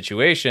repair the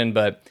situation,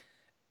 but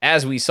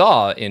as we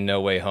saw in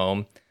No Way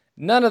Home,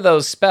 none of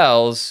those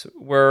spells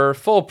were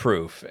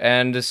foolproof.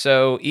 And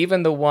so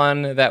even the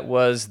one that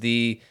was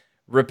the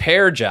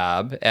repair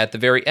job at the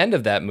very end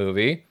of that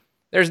movie,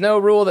 there's no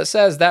rule that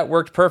says that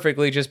worked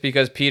perfectly just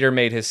because Peter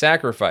made his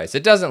sacrifice.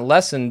 It doesn't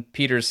lessen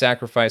Peter's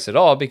sacrifice at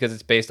all, because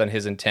it's based on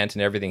his intent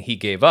and everything he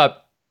gave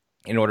up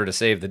in order to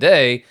save the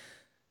day.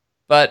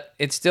 But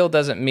it still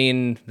doesn't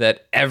mean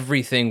that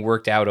everything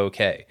worked out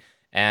okay.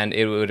 And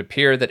it would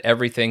appear that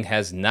everything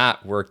has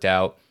not worked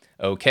out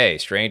okay.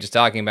 Strange is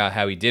talking about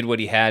how he did what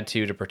he had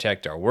to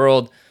protect our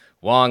world.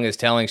 Wong is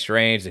telling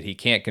Strange that he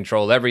can't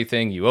control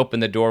everything. You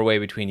open the doorway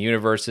between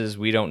universes.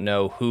 We don't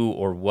know who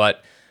or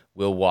what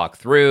will walk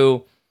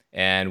through.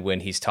 And when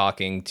he's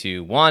talking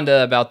to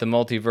Wanda about the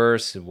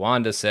multiverse,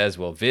 Wanda says,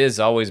 well, Viz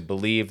always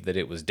believed that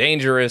it was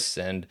dangerous,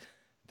 and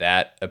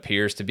that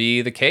appears to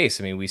be the case.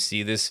 I mean, we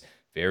see this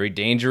very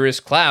dangerous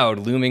cloud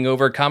looming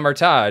over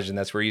Kamartaj, and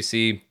that's where you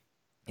see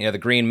the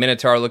green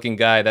Minotaur looking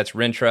guy. That's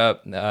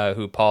Rintra,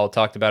 who Paul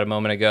talked about a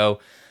moment ago.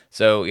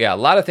 So yeah, a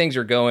lot of things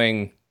are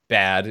going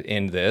bad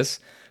in this.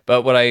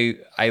 But what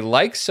I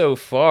like so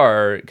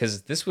far,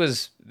 because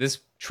this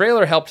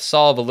trailer helped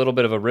solve a little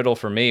bit of a riddle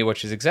for me,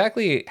 which is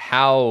exactly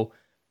how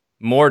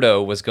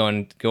Mordo was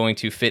going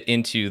to fit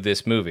into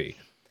this movie.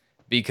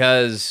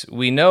 Because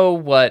we know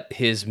what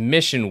his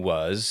mission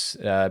was,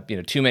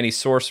 too many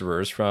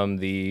sorcerers from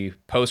the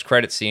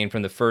post-credit scene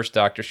from the first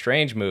Doctor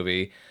Strange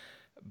movie,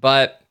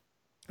 but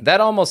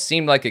that almost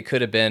seemed like it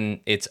could have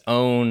been its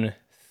own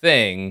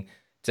thing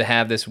to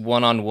have this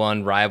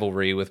one-on-one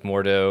rivalry with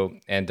Mordo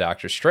and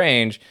Doctor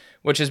Strange,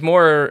 which is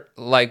more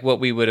like what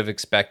we would have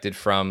expected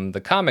from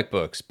the comic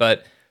books.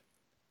 But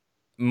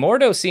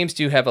Mordo seems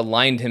to have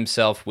aligned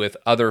himself with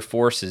other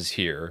forces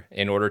here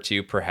in order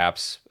to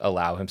perhaps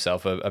allow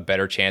himself a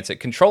better chance at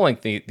controlling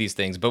these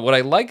things. But what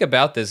I like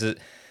about this is,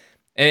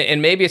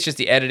 and maybe it's just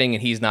the editing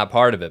and he's not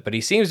part of it, but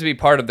he seems to be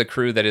part of the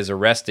crew that is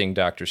arresting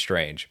Doctor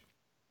Strange.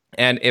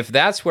 And if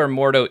that's where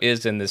Mordo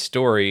is in this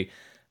story,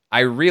 I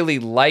really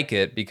like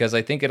it, because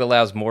I think it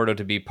allows Mordo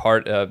to be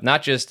part of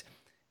not just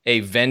a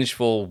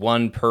vengeful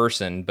one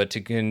person, but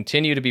to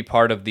continue to be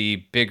part of the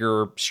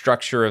bigger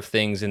structure of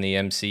things in the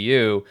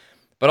MCU.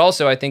 But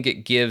also, I think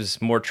it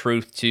gives more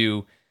truth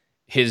to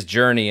his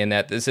journey, in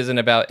that this isn't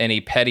about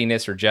any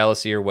pettiness or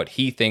jealousy or what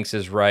he thinks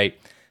is right.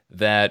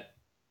 That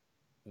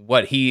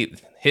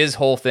his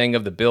whole thing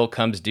of the bill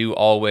comes due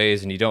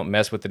always, and you don't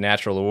mess with the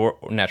natural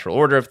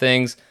order of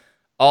things.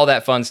 All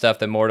that fun stuff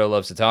that Mordo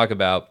loves to talk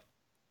about.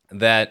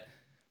 That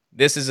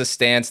this is a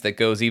stance that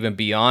goes even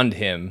beyond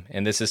him,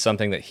 and this is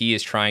something that he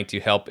is trying to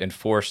help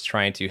enforce,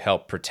 trying to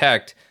help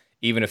protect,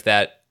 even if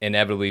that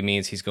inevitably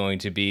means he's going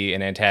to be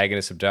an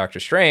antagonist of Doctor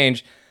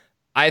Strange.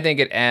 I think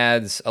it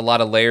adds a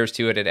lot of layers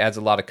to it. It adds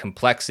a lot of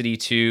complexity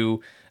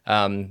to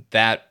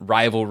that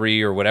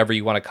rivalry, or whatever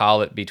you want to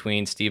call it,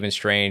 between Stephen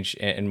Strange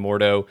and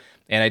Mordo.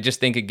 And I just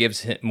think it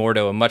gives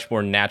Mordo a much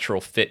more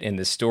natural fit in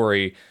this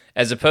story,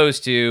 as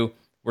opposed to,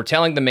 we're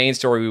telling the main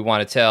story we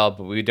want to tell,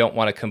 but we don't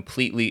want to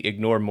completely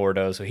ignore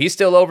Mordo. So he's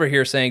still over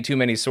here saying too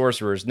many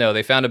sorcerers. No,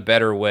 they found a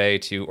better way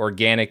to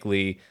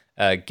organically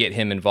get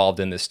him involved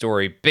in this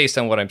story based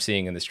on what I'm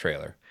seeing in this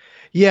trailer.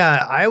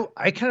 Yeah,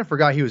 I kind of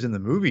forgot he was in the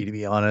movie, to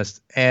be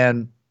honest.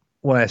 And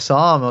when I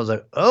saw him, I was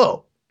like,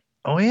 oh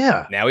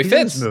yeah, Now he he's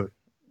in this fits.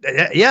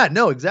 movie. Yeah,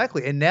 no,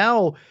 exactly. And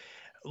now,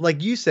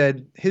 like you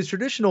said, his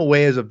traditional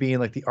ways of being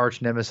like the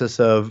arch nemesis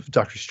of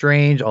Doctor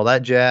Strange, all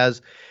that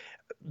jazz.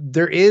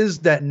 There is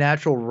that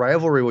natural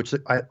rivalry, which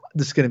this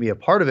is going to be a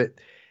part of it.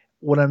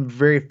 What I'm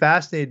very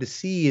fascinated to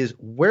see is,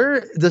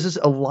 where does this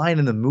align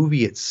in the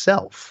movie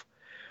itself?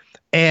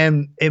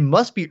 And it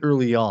must be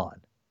early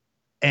on.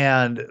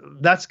 And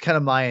that's kind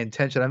of my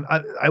intention.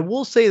 I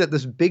will say that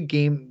this big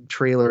game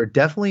trailer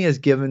definitely has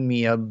given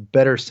me a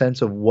better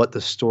sense of what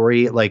the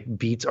story like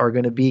beats are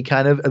going to be,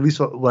 kind of, at least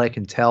what I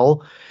can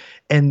tell.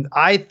 And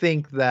I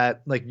think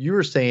that, like you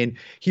were saying,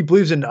 he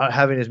believes in not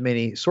having as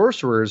many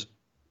sorcerers.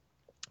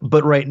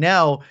 But right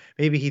now,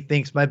 maybe he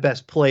thinks my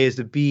best play is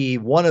to be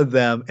one of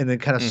them, and then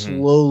kind of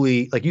Mm-hmm.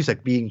 slowly, like you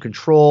said, be in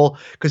control.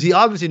 Because he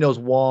obviously knows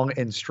Wong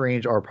and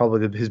Strange are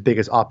probably his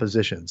biggest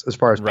oppositions as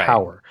far as Right.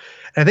 power.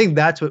 And I think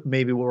that's what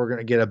we're going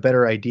to get a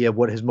better idea of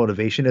what his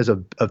motivation is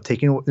of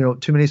taking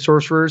too many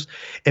sorcerers,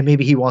 and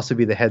maybe he wants to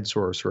be the head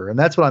sorcerer. And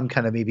that's what I'm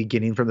kind of maybe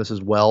getting from this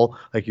as well,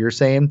 like you're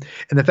saying.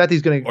 And the fact that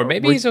he's going Or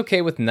maybe to he's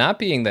okay with not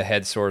being the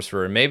head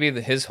sorcerer.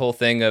 Maybe his whole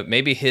thing of,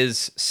 maybe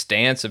his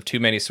stance of too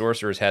many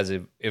sorcerers has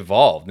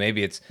evolved.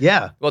 Maybe it's,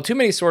 yeah. well, too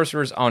many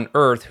sorcerers on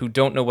Earth who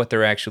don't know what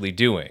they're actually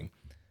doing.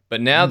 But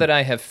now Mm, that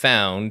I have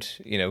found,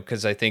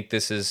 because I think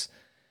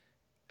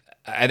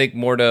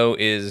Mordo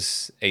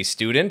is a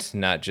student,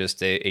 not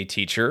just a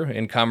teacher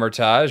in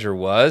Camartage, or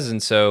was.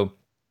 And so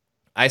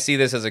I see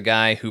this as a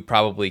guy who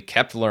probably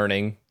kept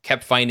learning,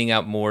 kept finding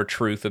out more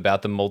truth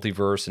about the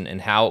multiverse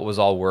and how it was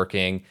all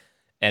working,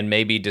 and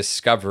maybe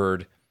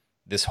discovered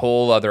this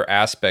whole other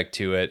aspect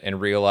to it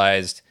and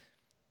realized,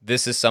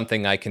 this is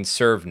something I can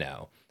serve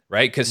now,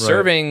 right? Because right.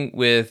 serving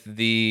with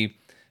the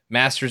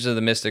Masters of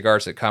the Mystic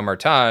Arts at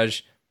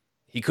Camartage,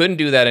 he couldn't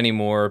do that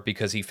anymore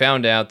because he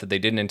found out that they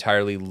didn't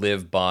entirely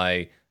live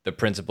by the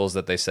principles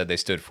that they said they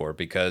stood for,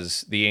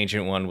 because the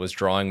Ancient One was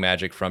drawing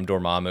magic from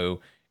Dormammu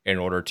in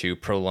order to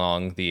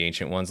prolong the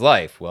Ancient One's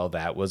life. Well,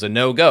 that was a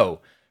no-go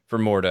for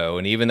Mordo,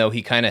 and even though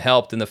he kind of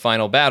helped in the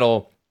final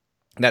battle,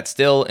 that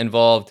still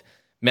involved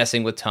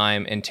messing with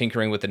time and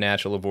tinkering with the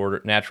natural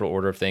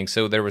order of things.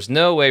 So there was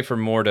no way for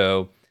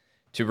Mordo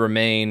to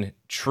remain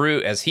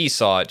true, as he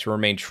saw it, to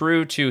remain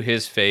true to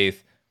his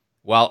faith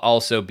while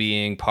also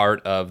being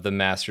part of the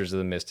Masters of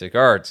the Mystic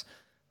Arts.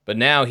 But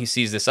now he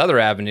sees this other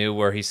avenue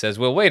where he says,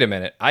 well, wait a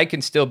minute, I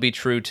can still be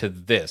true to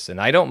this, and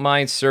I don't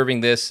mind serving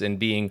this and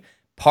being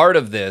part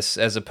of this,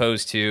 as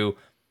opposed to,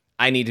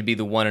 I need to be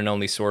the one and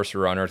only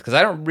sorcerer on Earth. Because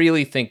I don't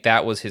really think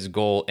that was his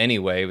goal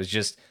anyway.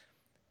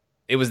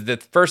 It was the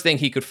first thing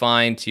he could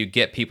find to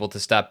get people to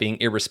stop being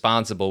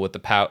irresponsible with the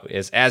power,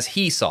 as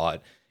he saw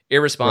it, Right.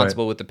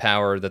 irresponsible with the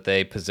power that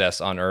they possess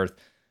on Earth.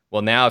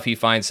 Well, now if he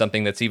finds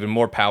something that's even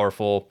more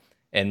powerful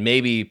and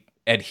maybe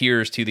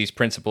adheres to these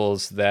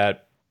principles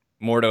that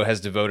Mordo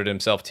has devoted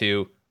himself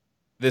to,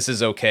 this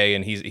is okay,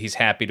 and he's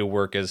happy to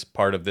work as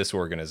part of this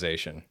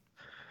organization.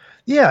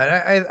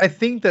 Yeah, and I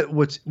think that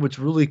what's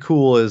really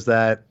cool is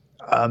that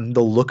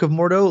the look of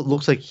Mordo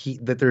looks like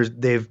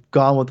they've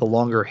gone with the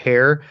longer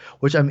hair,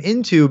 which I'm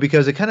into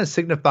because it kind of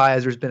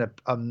signifies there's been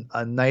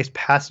a nice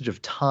passage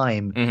of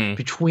time Mm-hmm.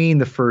 between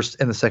the first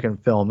and the second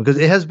film, because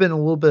it has been a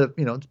little bit,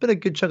 it's been a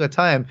good chunk of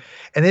time,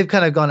 and they've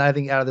kind of gone, I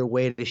think, out of their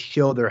way to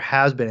show there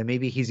has been, and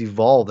maybe he's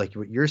evolved, like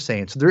what you're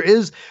saying. So there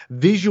is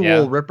visual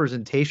Yeah.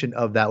 representation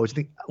of that,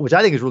 which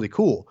I think is really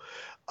cool.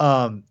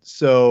 Well,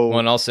 So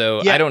and also,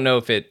 I yeah. don't know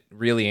if it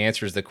really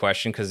answers the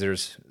question, because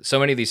there's so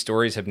many of these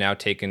stories have now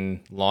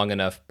taken long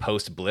enough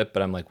post blip,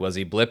 but I'm like, was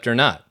he blipped or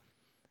not?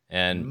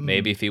 And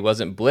maybe Mm, if he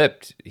wasn't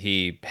blipped,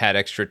 he had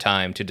extra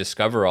time to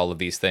discover all of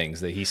these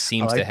things that he I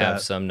seems to like have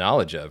that. some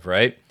knowledge of,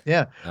 right?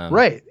 Yeah, Um,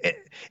 right.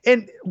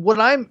 And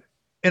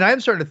I'm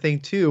starting to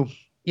think too,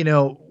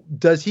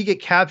 does he get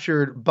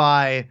captured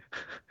by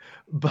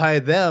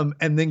them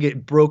and then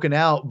get broken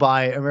out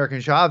by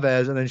American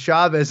Chavez, and then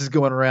Chavez is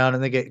going around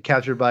and they get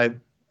captured by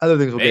other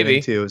things we'll get maybe.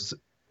 into. So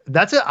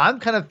that's it.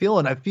 I'm kind of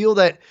feeling. I feel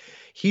that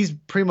he's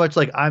pretty much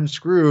like, I'm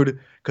screwed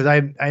because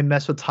I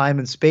mess with time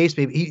and space.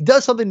 Maybe he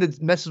does something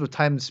that messes with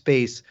time and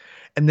space,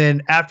 and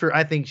then after,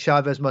 I think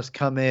Chavez must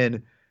come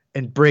in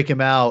and break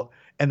him out,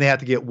 and they have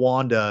to get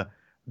Wanda.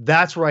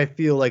 That's where I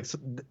feel like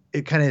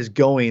it kind of is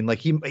going. Like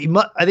he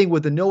must, I think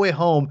with the No Way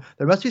Home,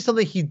 there must be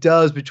something he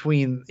does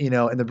between, in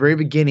the very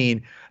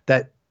beginning,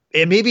 that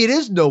And maybe it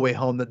is No Way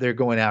Home that they're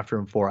going after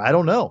him for. I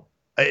don't know.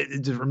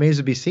 It just remains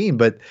to be seen.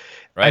 But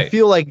I Right.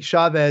 feel like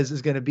Chavez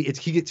is going to be.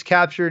 He gets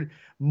captured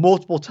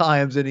multiple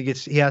times, and he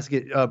has to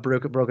get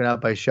broken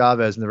out by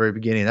Chavez in the very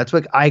beginning. That's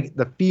what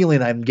the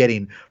feeling I'm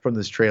getting from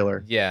this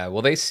trailer. Yeah,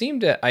 well, they seem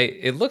to.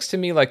 It looks to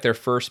me like their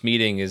first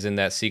meeting is in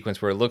that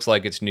sequence where it looks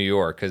like it's New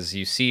York because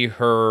you see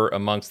her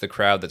amongst the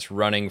crowd that's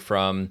running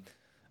from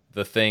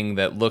the thing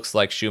that looks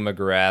like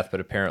Shumagarath, but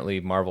apparently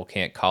Marvel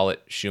can't call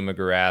it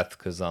Shumagarath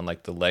because on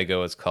like the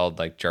Lego it's called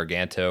like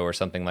Garganto or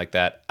something like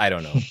that. I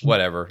don't know.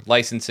 Whatever.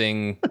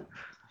 Licensing,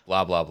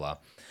 blah blah blah.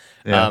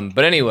 Yeah.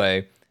 But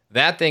anyway,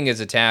 that thing is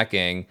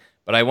attacking.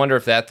 But I wonder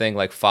if that thing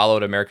like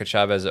followed America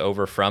Chavez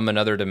over from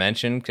another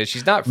dimension because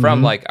she's not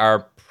from like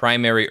our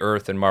primary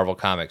Earth in Marvel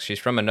Comics. She's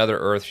from another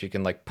Earth. She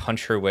can like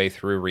punch her way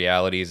through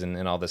realities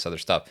and all this other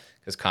stuff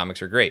because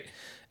comics are great.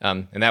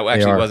 And that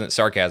actually wasn't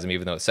sarcasm,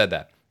 even though it said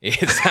that.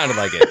 It sounded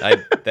like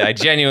it. I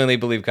genuinely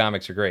believe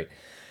comics are great.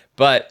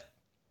 But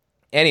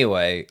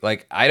anyway,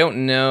 like I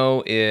don't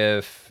know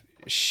if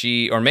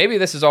or maybe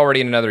this is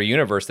already in another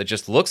universe that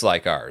just looks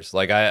like ours.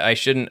 Like I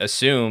shouldn't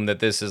assume that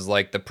this is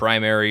like the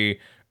primary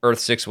Earth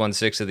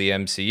 616 of the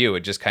MCU.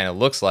 It just kind of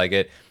looks like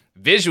it.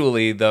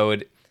 Visually, though,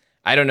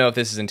 I don't know if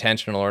this is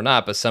intentional or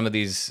not, but some of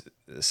this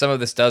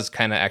does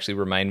kind of actually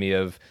remind me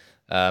of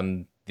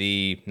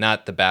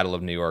not the Battle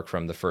of New York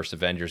from the first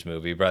Avengers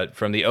movie, but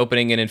from the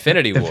opening in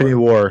Infinity War. Infinity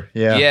War,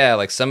 yeah. Yeah,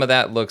 like some of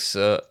that looks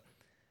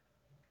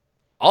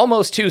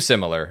almost too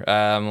similar.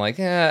 Like,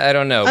 I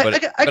don't know.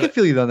 But I can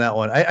feel you on that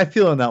one. I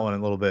feel on that one a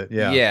little bit,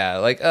 yeah. Yeah,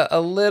 like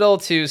a little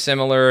too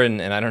similar, and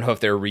I don't know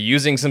if they're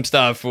reusing some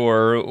stuff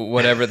or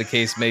whatever the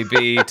case may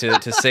be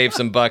to save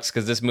some bucks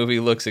because this movie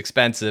looks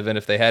expensive, and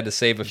if they had to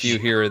save a few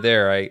here or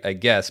there, I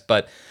guess.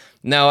 But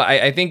no,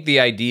 I think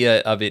the idea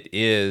of it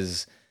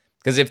is...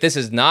 Because if this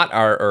is not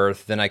our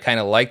Earth, then I kind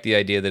of like the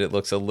idea that it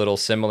looks a little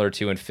similar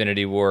to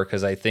Infinity War,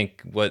 because I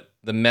think what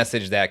the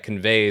message that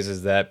conveys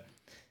is that,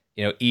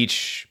 you know,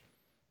 each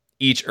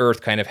Earth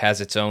kind of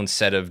has its own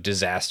set of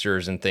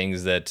disasters and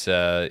things that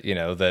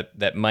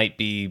that might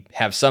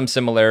have some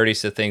similarities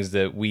to things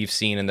that we've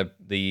seen in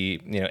the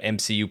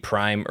MCU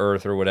Prime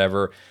Earth or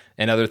whatever,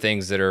 and other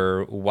things that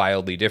are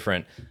wildly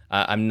different.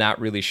 I'm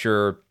not really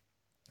sure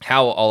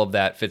how all of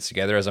that fits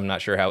together, as I'm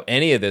not sure how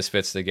any of this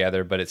fits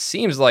together, but it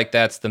seems like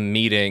that's the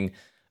meeting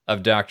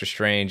of Doctor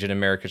Strange and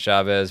America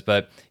Chavez.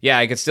 But yeah,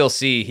 I could still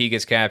see he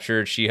gets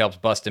captured, she helps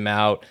bust him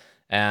out,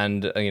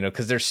 and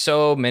because there's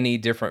so many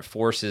different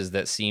forces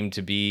that seem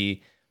to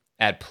be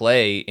at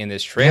play in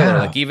this trailer.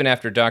 Like even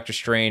after Doctor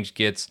Strange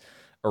gets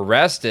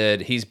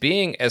arrested, he's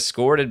being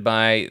escorted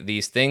by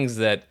these things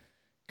that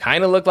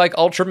kind of look like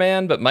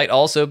Ultraman, but might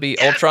also be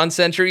Ultron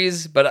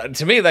sentries. But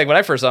to me, like when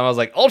I first saw him, I was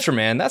like,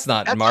 Ultraman, that's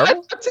not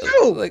Marvel.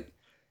 Like,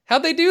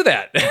 how'd they do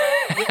that?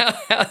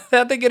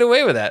 How'd they get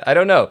away with that? I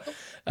don't know.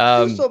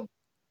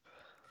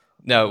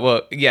 No,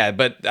 well, yeah,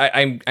 but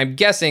I'm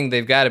guessing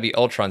they've got to be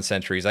Ultron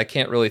sentries. I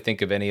can't really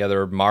think of any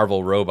other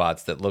Marvel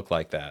robots that look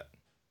like that.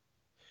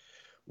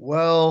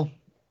 Well,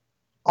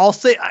 I'll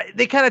say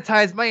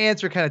my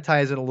answer kind of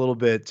ties in a little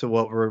bit to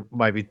what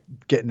might be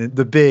getting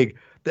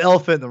the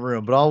elephant in the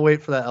room, but I'll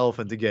wait for that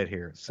elephant to get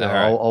here. So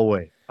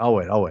right.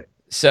 I'll wait.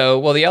 So,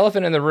 well, the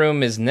elephant in the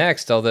room is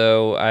next,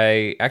 although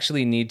I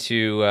actually need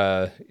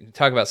to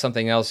talk about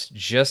something else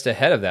just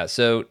ahead of that.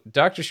 So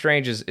Doctor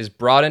Strange is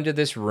brought into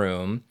this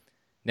room.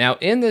 Now,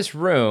 in this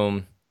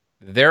room,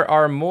 there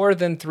are more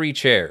than 3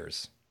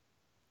 chairs,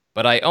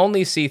 but I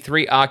only see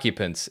 3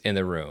 occupants in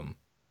the room.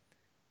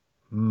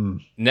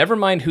 Never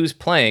mind who's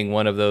playing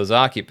one of those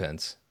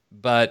occupants,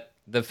 but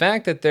the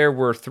fact that there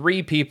were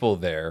 3 people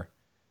there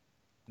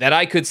that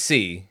I could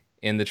see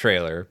in the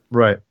trailer,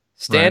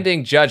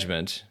 standing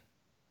judgment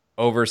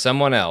over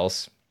someone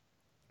else,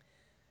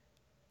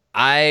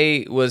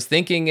 I was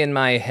thinking in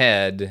my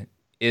head,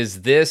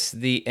 is this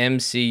the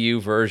MCU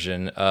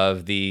version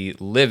of the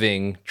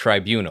Living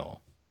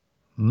Tribunal?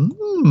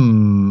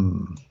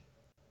 And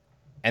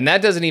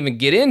that doesn't even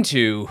get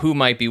into who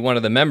might be one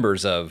of the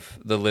members of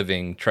the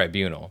Living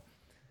Tribunal.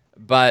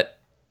 But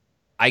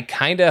I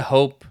kind of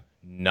hope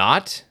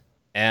not.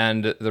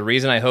 And the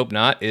reason I hope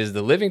not is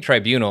the Living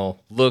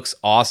Tribunal looks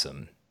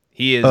awesome.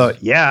 He is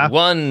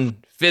one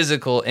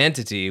physical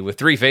entity with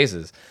 3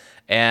 faces.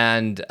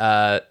 And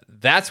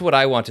that's what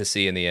I want to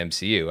see in the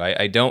MCU.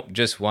 I don't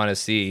just want to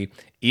see,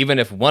 even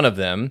if one of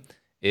them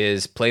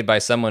is played by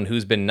someone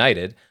who's been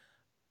knighted,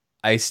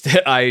 I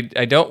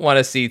don't want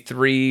to see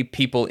 3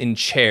 people in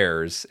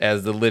chairs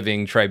as the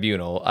Living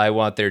Tribunal. I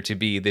want there to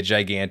be the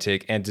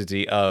gigantic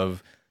entity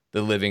of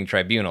the Living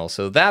Tribunal.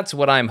 So that's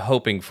what I'm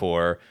hoping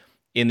for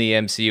in the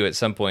MCU at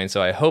some point.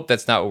 So I hope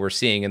that's not what we're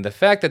seeing. And the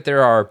fact that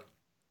there are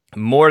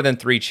more than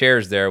 3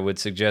 chairs there would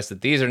suggest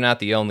that these are not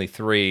the only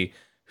 3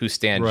 who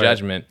stand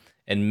judgment.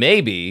 And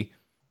maybe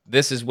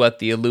this is what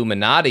the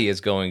Illuminati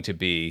is going to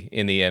be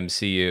in the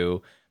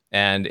MCU.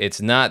 And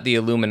it's not the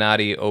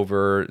Illuminati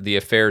over the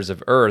affairs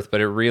of Earth,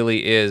 but it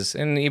really is,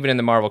 and even in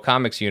the Marvel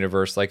Comics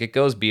universe, like it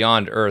goes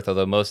beyond Earth,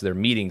 although most of their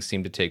meetings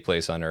seem to take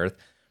place on Earth.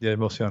 Yeah,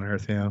 mostly on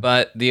Earth. Yeah.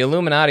 But the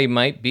Illuminati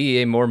might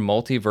be a more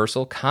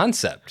multiversal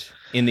concept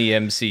in the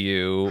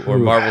MCU or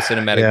Whew. Marvel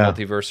Cinematic Yeah.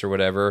 Multiverse or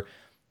whatever.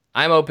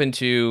 I'm open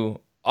to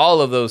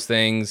all of those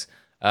things,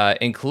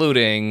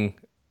 including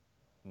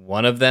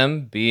one of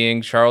them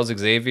being Charles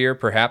Xavier,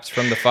 perhaps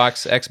from the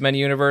Fox X-Men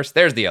universe.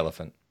 There's the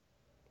elephant.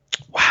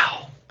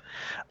 Wow.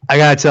 I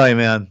gotta tell you,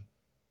 man,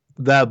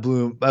 that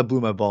blew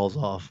my balls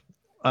off.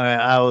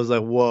 I was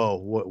like, whoa,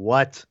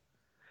 what?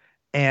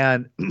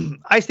 And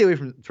I stay away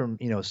from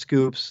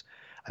scoops.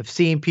 I've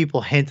seen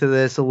people hint at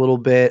this a little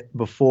bit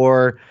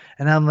before,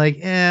 and I'm like,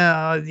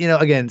 yeah,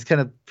 again, it's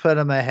kind of put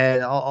on my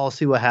head. I'll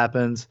see what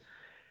happens.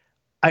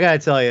 I gotta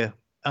tell you,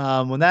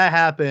 when that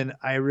happened,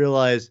 I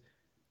realized,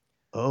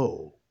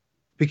 oh,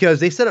 because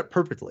they set up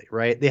perfectly,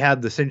 right? They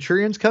have the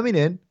Centurions coming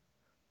in.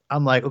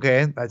 I'm like,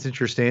 okay, that's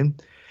interesting.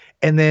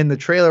 And then the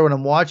trailer, when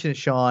I'm watching it,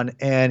 Sean,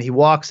 and he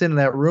walks into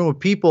that room of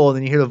people, and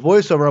then you hear the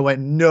voiceover, I went,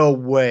 no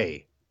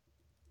way.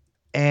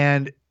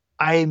 And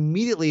I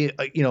immediately,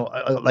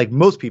 like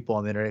most people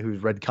on the internet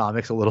who's read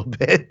comics a little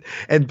bit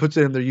and puts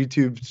it in their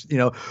YouTube,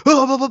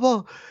 blah, blah, blah,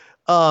 blah.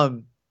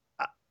 Um,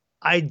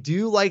 I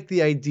do like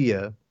the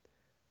idea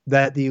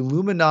that the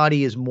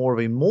Illuminati is more of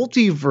a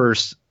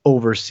multiverse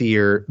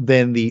overseer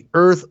than the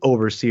Earth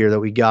overseer that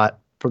we got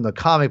from the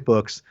comic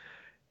books.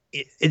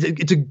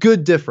 It's a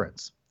good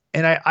difference.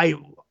 And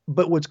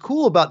but what's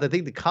cool about I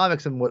think the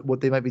comics and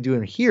what they might be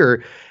doing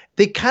here,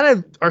 they kind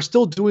of are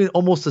still doing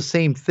almost the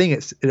same thing.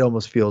 It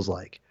almost feels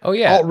like. Oh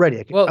yeah.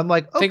 Already. Well, I'm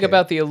like, okay. Think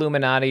about the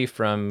Illuminati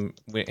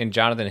in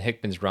Jonathan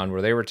Hickman's run,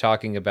 where they were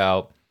talking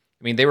about.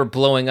 I mean, they were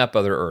blowing up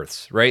other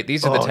Earths, right?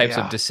 These are the types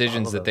of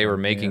decisions that they were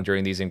making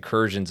during these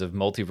incursions of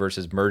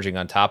multiverses merging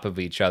on top of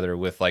each other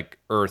with like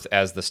Earth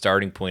as the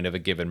starting point of a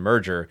given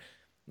merger.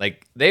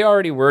 Like they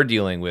already were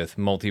dealing with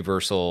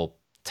multiversal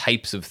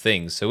types of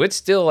things. So it's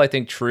still, I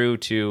think, true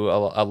to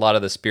a lot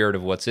of the spirit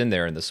of what's in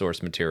there in the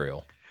source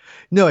material.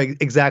 No,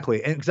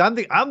 exactly. And because I'm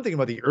thinking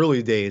about the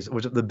early days,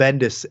 which the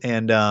Bendis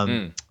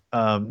and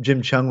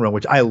Jim Chung run,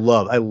 which I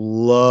love. I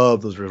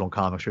love those original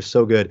comics. They're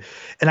so good.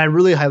 And I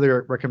really highly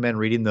recommend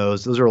reading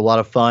those. Those are a lot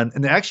of fun.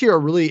 And they actually are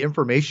really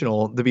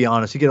informational, to be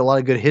honest. You get a lot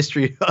of good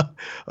history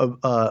of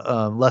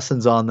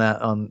lessons on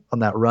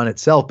that run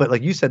itself. But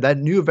like you said, that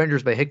new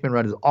Avengers by Hickman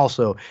run is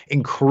also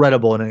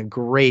incredible and a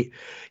great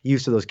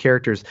use of those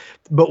characters.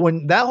 But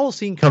when that whole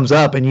scene comes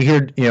up and you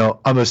hear,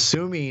 I'm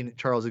assuming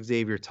Charles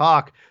Xavier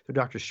talk to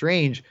Doctor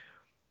Strange,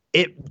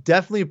 it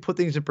definitely put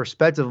things in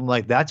perspective. I'm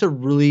like, that's a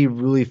really,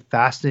 really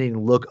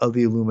fascinating look of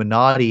the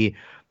Illuminati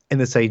and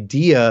this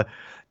idea,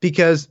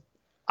 because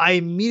I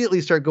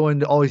immediately start going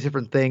to all these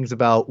different things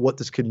about what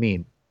this could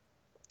mean.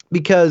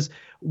 Because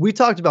we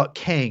talked about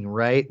Kang,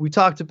 right? We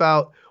talked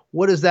about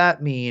what does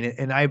that mean?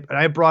 And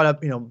I brought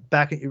up,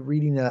 back at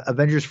reading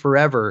Avengers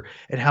Forever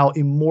and how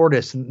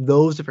Immortus and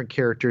those different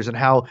characters and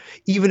how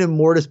even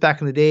Immortus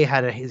back in the day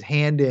had his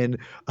hand in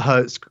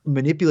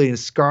manipulating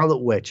Scarlet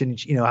Witch, and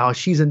how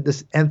she's in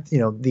this,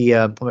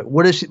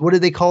 what is she? What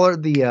did they call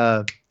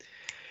her?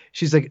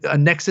 She's like a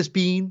Nexus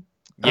being.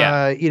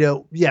 Yeah.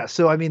 Yeah.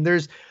 So I mean,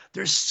 there's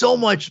so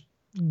much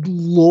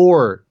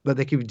lore that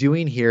they keep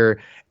doing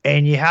here.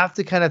 And you have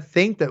to kind of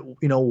think that,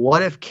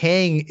 what if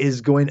Kang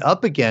is going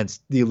up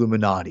against the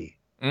Illuminati?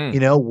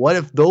 What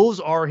if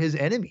those are his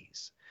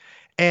enemies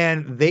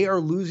and they are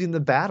losing the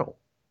battle?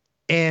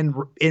 And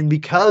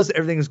because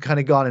everything has kind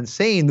of gone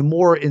insane, the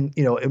more in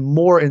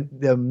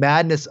the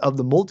madness of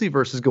the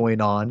multiverse is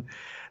going on,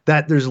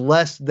 that there's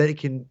less that it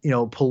can,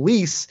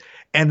 police.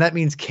 And that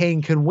means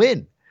Kang can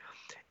win.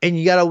 And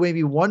you got to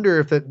maybe wonder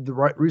if the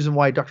right reason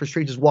why Doctor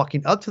Strange is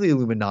walking up to the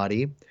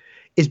Illuminati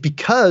is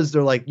because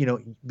they're like,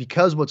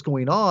 because what's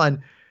going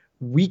on,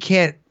 we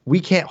can't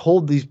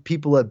hold these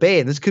people at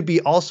bay. And this could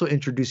be also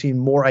introducing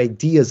more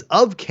ideas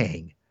of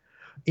Kang,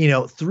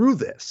 through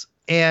this.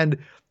 And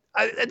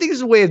I think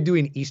it's a way of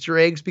doing Easter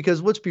eggs,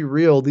 because let's be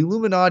real, the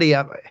Illuminati,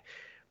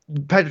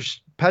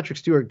 Patrick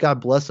Stewart,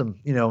 God bless him,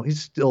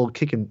 he's still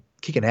kicking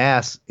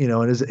ass,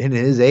 in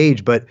his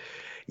age, but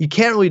you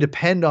can't really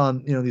depend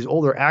on, these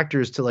older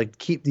actors to like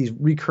keep these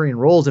recurring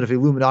roles. And if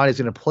Illuminati is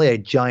going to play a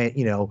giant,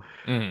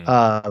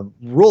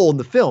 role in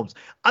the films,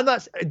 I'm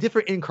not a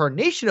different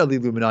incarnation of the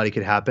Illuminati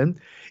could happen.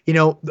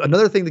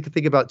 Another thing they could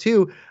think about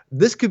too,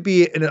 this could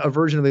be a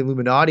version of the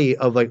Illuminati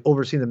of like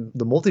overseeing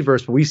the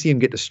multiverse, but we see him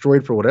get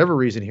destroyed for whatever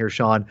reason here,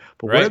 Sean.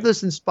 But what if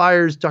this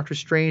inspires Doctor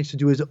Strange to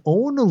do his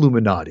own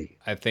Illuminati?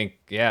 I think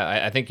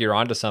you're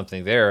onto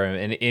something there.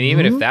 And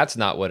even if that's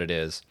not what it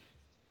is,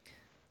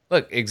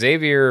 look,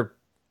 Xavier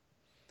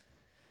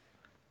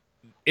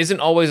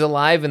isn't always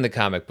alive in the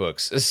comic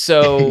books.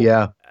 So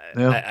yeah.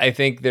 I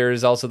think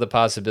there's also the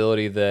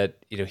possibility that,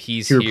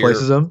 he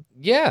replaces him.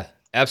 Yeah,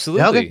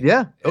 absolutely.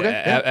 Yeah. Okay.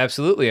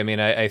 Absolutely. I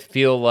mean, I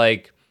feel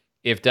like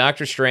if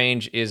Doctor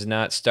Strange is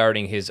not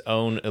starting his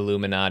own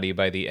Illuminati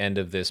by the end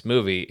of this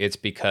movie, it's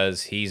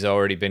because he's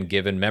already been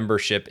given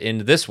membership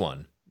in this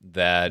one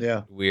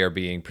that we are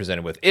being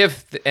presented with.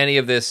 If any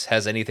of this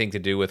has anything to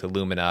do with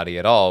Illuminati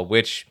at all,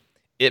 which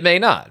it may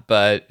not,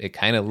 but it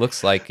kind of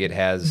looks like it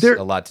has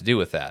a lot to do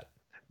with that.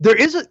 There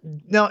is a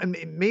now, and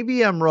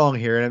maybe I'm wrong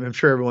here, and I'm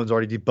sure everyone's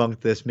already debunked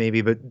this,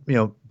 maybe, but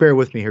bear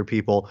with me here,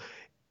 people,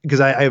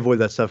 because I avoid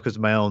that stuff because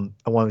of my own.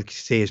 I want to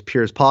stay as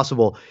pure as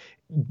possible.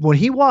 When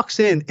he walks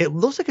in, it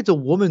looks like it's a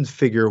woman's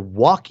figure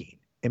walking.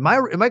 Am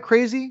I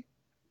crazy?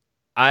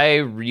 I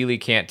really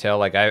can't tell.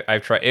 Like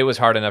I've tried. It was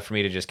hard enough for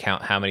me to just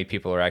count how many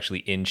people are actually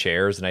in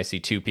chairs, and I see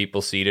two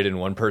people seated and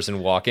one person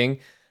walking.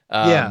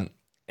 Yeah.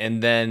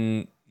 And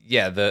then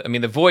yeah,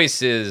 the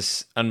voice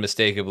is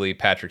unmistakably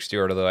Patrick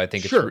Stewart. Although I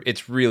think Sure.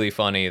 it's really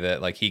funny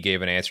that like he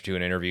gave an answer to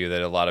an interview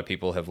that a lot of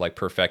people have like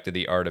perfected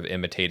the art of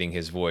imitating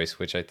his voice,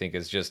 which I think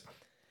is just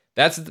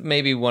that's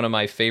maybe one of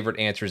my favorite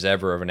answers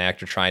ever of an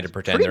actor trying to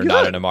pretend they're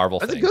not in a Marvel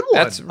That's thing. a good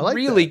one. That's I like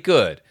really that.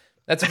 good.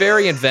 That's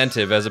very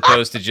inventive as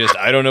opposed to just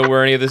I don't know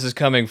where any of this is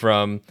coming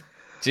from.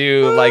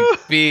 To like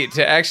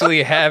to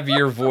actually have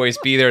your voice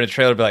be there in a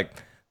trailer, be like,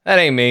 that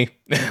ain't me.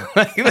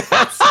 Like,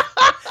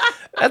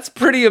 that's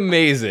pretty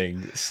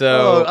amazing.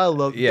 So I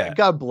love yeah, that.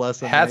 God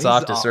bless him. hats Man.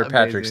 off He's to Sir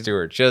Patrick amazing.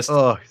 Stewart. Just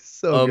So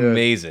good.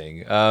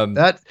 amazing.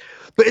 That,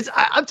 but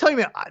I'm telling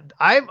you, man,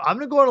 I'm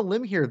gonna go on a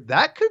limb here.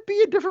 That could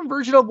be a different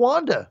version of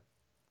Wanda.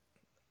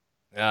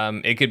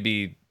 It could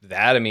be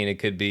that. I mean, it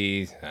could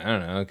be, I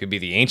don't know, it could be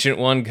the ancient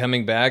one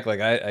coming back. Like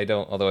I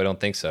don't, although I don't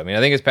think so. I mean, I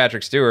think it's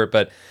Patrick Stewart,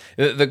 but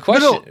the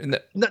question,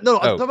 No,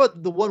 I'm talking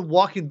about the one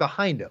walking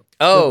behind him.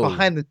 Oh,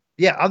 behind the.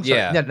 Yeah, I'm sorry.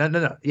 yeah.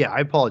 No. Yeah, I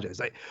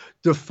apologize.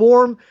 The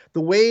form,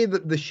 the way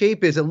the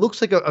shape is, it looks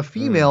like a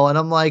female, and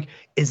I'm like,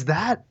 is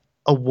that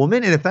a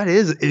woman? And if that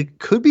is, it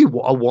could be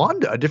a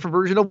Wanda, a different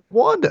version of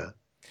Wanda.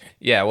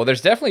 Yeah, well,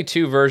 there's definitely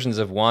two versions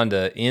of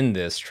Wanda in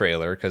this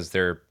trailer because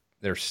they're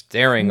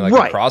staring like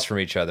across from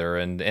each other,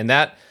 and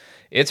that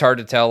it's hard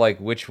to tell like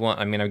which one.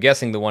 I mean, I'm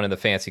guessing the one in the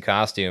fancy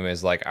costume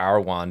is like our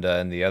Wanda,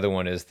 and the other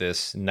one is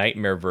this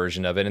nightmare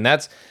version of it, and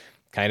that's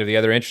kind of the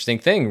other interesting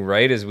thing,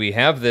 right? Is we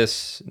have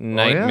this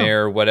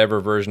nightmare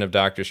whatever version of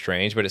Doctor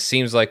Strange, but it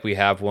seems like we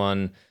have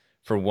one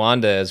for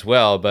Wanda as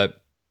well.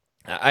 But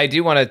I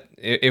do want to,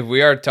 if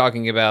we are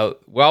talking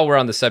about, while we're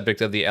on the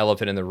subject of the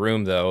elephant in the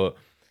room, though,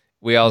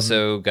 we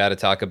also got to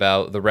talk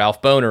about the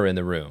Ralph Boner in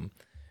the room,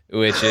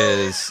 which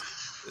is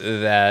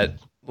that,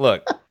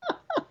 look,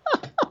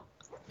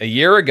 a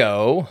year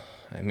ago,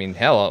 I mean,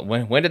 hell,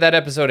 when did that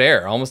episode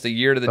air? Almost a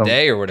year to the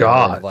day or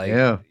whatever.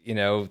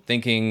 God,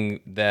 thinking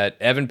that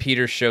Evan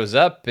Peters shows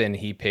up and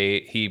he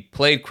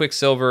played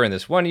Quicksilver in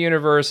this one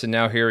universe, and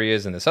now here he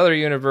is in this other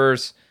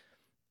universe.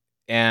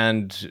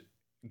 And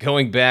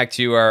going back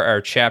to our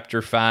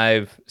Chapter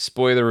 5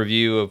 spoiler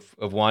review of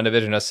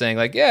WandaVision, us saying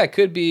like, yeah, it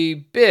could be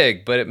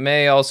big, but it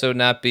may also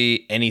not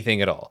be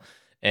anything at all.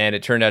 And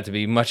it turned out to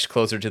be much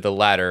closer to the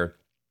latter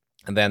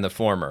than the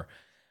former.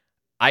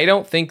 I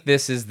don't think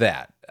this is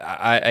that.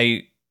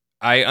 I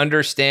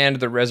understand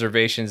the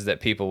reservations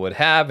that people would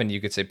have, and you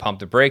could say pump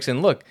the brakes.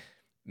 And look,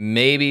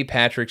 maybe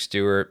Patrick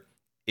Stewart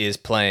is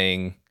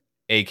playing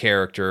a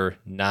character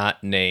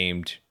not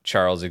named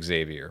Charles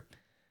Xavier.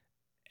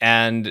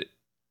 And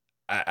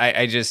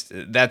I just,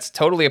 that's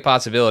totally a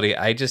possibility.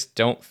 I just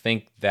don't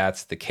think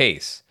that's the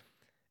case.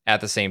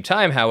 At the same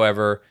time,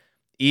 however,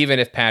 even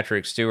if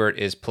Patrick Stewart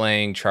is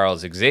playing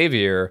Charles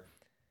Xavier,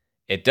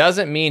 it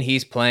doesn't mean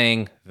he's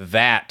playing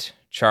that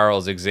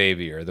Charles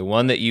Xavier, the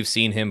one that you've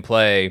seen him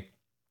play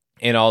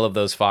in all of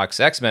those Fox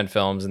X-Men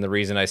films. And the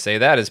reason I say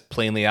that is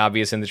plainly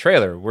obvious in the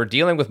trailer. We're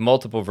dealing with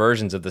multiple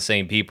versions of the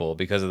same people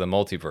because of the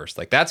multiverse.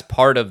 Like, that's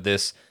part of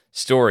this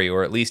story,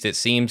 or at least it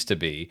seems to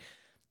be.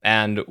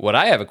 And what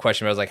I have a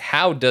question about is like,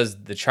 how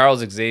does the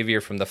Charles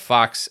Xavier from the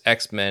Fox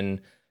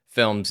X-Men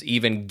films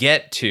even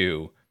get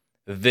to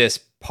this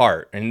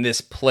part and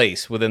this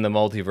place within the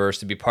multiverse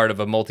to be part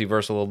of a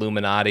multiversal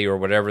Illuminati or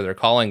whatever they're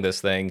calling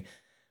this thing?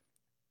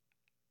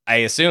 I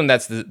assume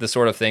that's the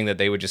sort of thing that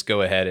they would just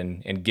go ahead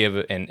and give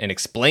and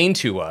explain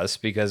to us,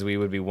 because we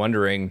would be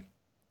wondering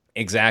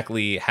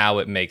exactly how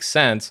it makes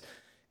sense.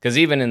 Because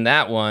even in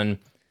that one,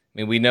 I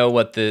mean, we know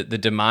what the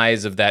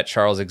demise of that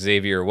Charles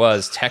Xavier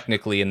was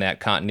technically in that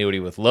continuity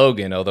with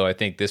Logan, although I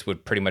think this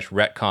would pretty much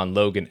retcon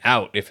Logan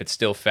out if it's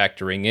still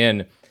factoring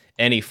in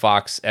any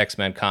Fox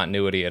X-Men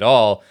continuity at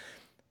all.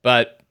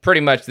 But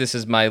pretty much this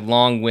is my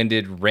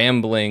long-winded,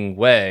 rambling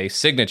way,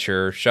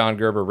 signature Sean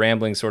Gerber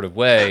rambling sort of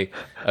way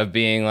of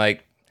being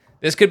like,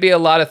 this could be a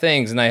lot of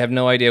things, and I have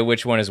no idea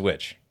which one is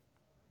which.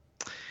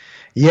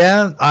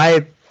 Yeah,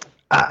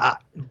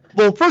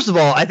 well, first of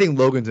all, I think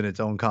Logan's in its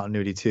own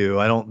continuity too.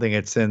 I don't think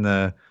it's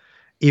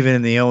even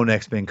in the own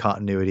X-Men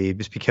continuity,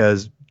 just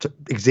because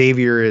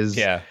Xavier is.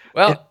 Yeah.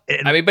 Well,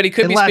 I mean, but he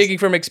could be speaking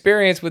from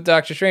experience with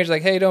Doctor Strange.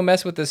 Like, hey, don't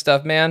mess with this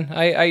stuff, man.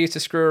 I used to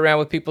screw around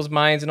with people's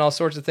minds and all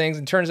sorts of things,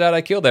 and turns out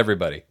I killed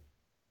everybody.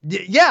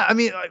 Yeah, I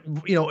mean,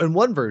 in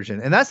one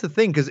version, and that's the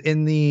thing, because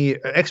in the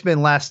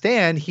X-Men Last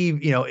Stand, he,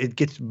 it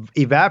gets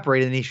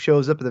evaporated, and he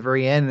shows up at the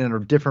very end in a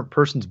different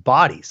person's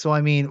body. So,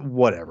 I mean,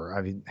 whatever.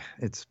 I mean,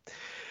 it's.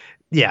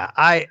 Yeah,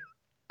 I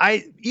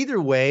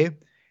either way,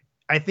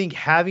 I think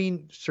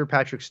having Sir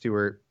Patrick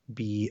Stewart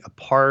be a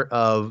part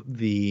of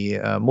the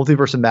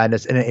Multiverse of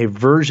Madness and a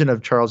version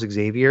of Charles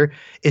Xavier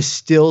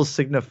still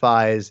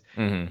signifies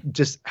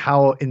just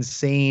how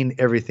insane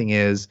everything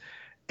is.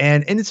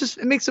 And it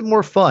makes it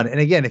more fun. And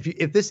again,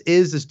 if this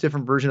is this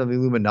different version of the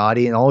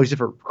Illuminati and all these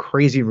different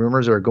crazy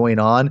rumors that are going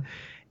on,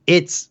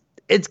 it's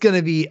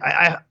gonna be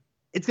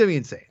it's gonna be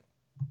insane.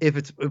 If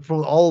it's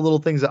from all the little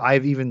things that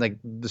I've even like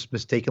just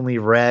mistakenly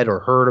read or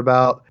heard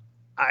about,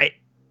 I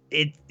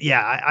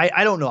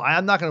don't know.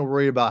 I'm not gonna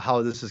worry about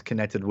how this is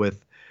connected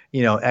with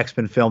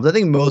X-Men films. I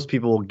think most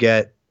people will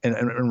get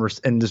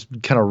and just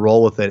kind of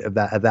roll with it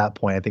at that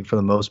point. I think for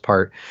the most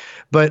part,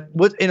 but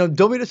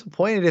don't be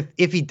disappointed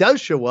if he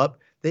does show up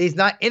that he's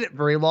not in it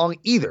very long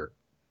either.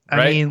 I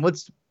Right. mean,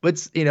 let's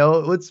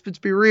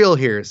be real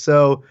here.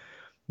 So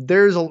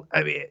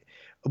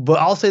but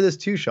I'll say this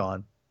too,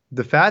 Sean.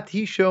 The fact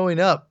he's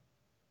showing up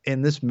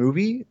in this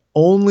movie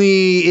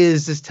only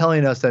is just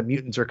telling us that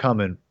mutants are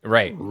coming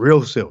Right.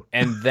 real soon.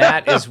 And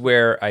that is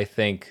where I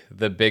think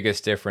the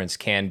biggest difference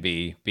can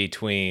be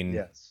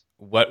between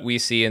what we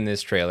see in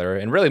this trailer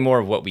and really more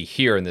of what we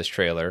hear in this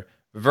trailer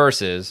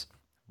versus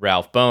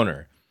Ralph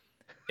Bohner.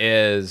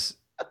 Is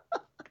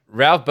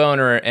Ralph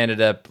Bohner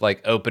ended up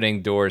like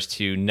opening doors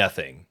to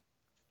nothing,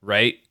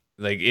 right?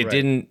 Like it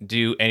didn't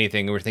do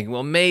anything. And we're thinking,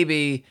 well,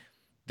 maybe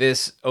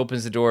this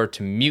opens the door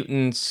to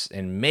mutants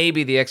and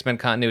maybe the X-Men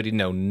continuity.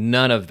 No,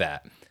 none of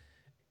that.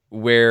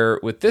 Where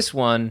with this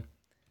one,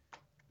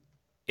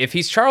 if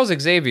he's Charles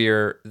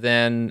Xavier,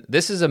 then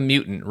this is a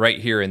mutant right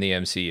here in the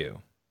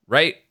MCU,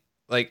 right?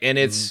 Like, and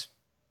it's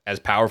as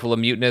powerful a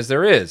mutant as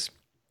there is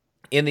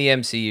in the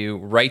MCU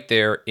right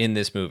there in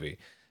this movie.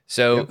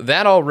 So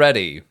that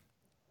already,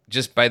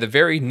 just by the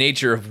very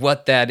nature of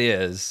what that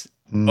is,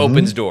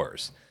 opens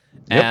doors.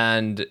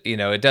 And,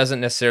 it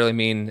doesn't necessarily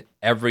mean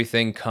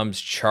everything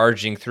comes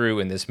charging through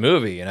in this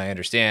movie. And I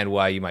understand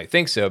why you might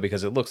think so,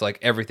 because it looks like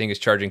everything is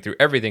charging through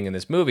everything in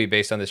this movie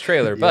based on this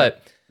trailer.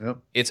 But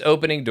it's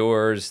opening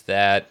doors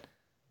that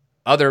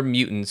other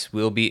mutants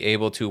will be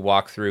able to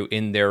walk through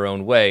in their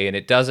own way. And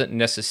it doesn't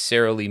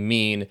necessarily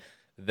mean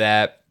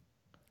that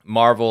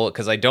Marvel,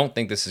 because I don't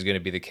think this is going to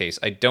be the case.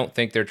 I don't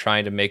think they're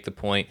trying to make the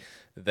point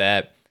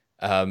that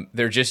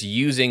they're just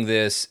using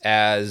this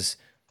as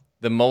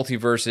the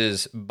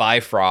multiverse's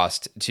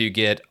Bifrost to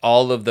get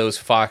all of those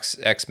Fox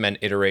X-Men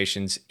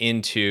iterations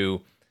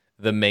into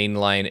the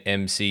mainline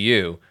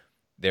MCU.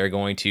 They're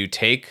going to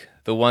take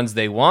the ones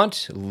they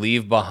want,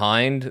 leave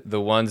behind the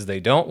ones they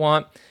don't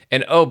want.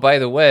 And oh, by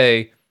the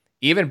way,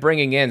 even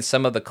bringing in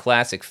some of the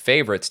classic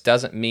favorites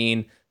doesn't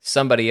mean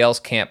somebody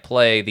else can't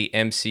play the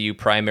MCU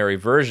primary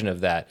version of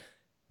that.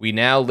 We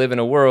now live in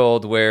a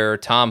world where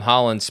Tom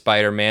Holland's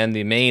Spider-Man,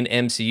 the main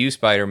MCU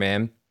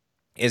Spider-Man,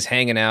 is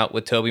hanging out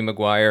with Tobey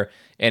Maguire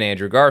and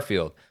Andrew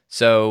Garfield.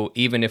 So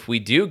even if we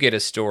do get a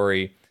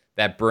story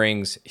that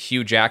brings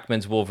Hugh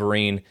Jackman's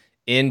Wolverine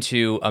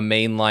into a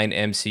mainline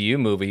MCU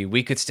movie,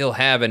 we could still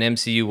have an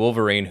MCU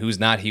Wolverine who's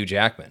not Hugh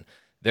Jackman.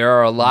 There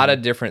are a lot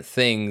of different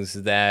things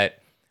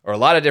or a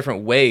lot of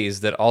different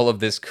ways that all of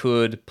this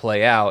could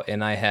play out,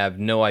 and I have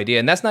no idea.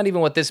 And that's not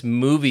even what this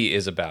movie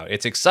is about.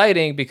 It's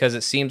exciting because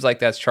it seems like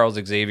that's Charles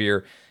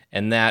Xavier,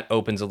 and that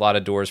opens a lot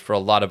of doors for a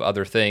lot of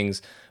other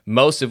things,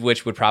 most of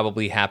which would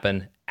probably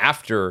happen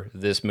after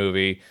this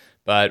movie.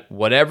 But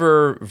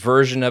whatever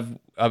version of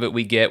it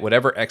we get,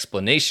 whatever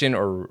explanation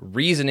or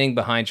reasoning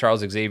behind Charles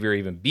Xavier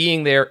even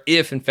being there,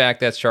 if in fact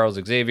that's Charles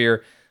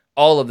Xavier,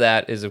 all of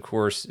that is, of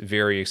course,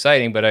 very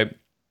exciting. But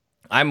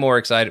I'm more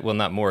excited. Well,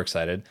 not more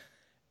excited.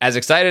 As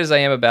excited as I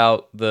am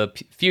about the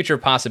future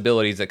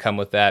possibilities that come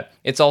with that,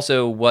 it's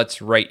also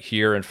what's right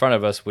here in front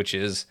of us, which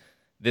is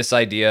this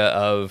idea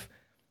of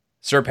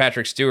Sir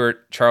Patrick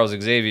Stewart, Charles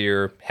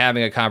Xavier,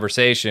 having a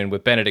conversation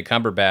with Benedict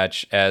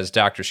Cumberbatch as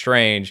Doctor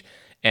Strange,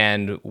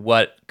 and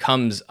what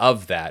comes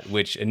of that,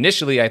 which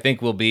initially I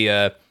think will be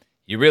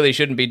you really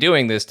shouldn't be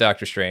doing this,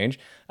 Doctor Strange.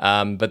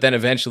 But then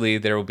eventually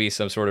there will be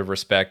some sort of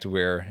respect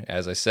where,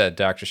 as I said,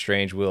 Doctor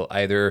Strange will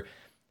either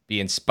be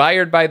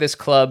inspired by this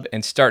club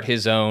and start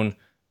his own,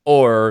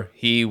 or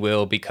he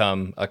will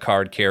become a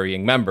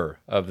card-carrying member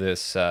of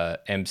this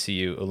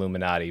MCU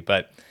Illuminati.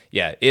 But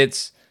yeah,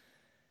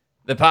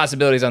 the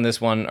possibilities on this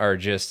one are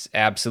just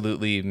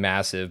absolutely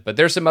massive. But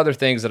there's some other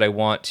things that I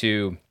want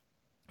to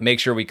make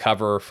sure we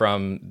cover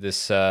from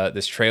this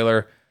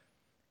trailer,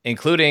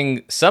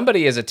 including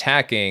somebody is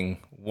attacking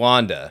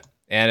Wanda.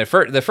 And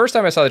the first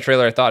time I saw the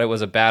trailer, I thought it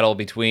was a battle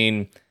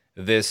between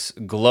this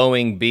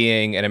glowing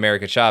being and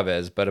America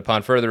Chavez. But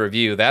upon further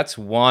review, that's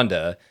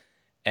Wanda.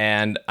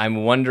 And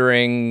I'm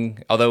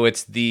wondering, although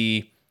it's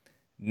the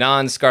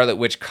non-Scarlet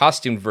Witch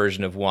costumed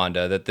version of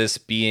Wanda that this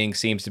being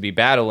seems to be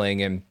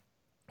battling, and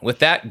with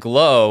that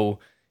glow,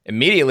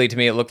 immediately to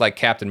me it looked like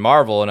Captain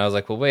Marvel, and I was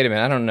like, well, wait a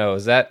minute, I don't know.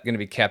 Is that going to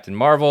be Captain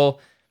Marvel?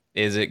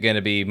 Is it going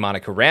to be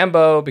Monica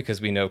Rambeau? Because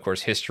we know, of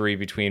course, history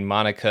between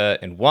Monica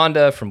and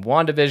Wanda from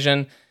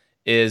WandaVision.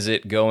 Is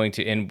it going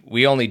to... And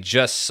we only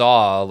just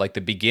saw like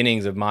the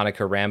beginnings of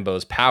Monica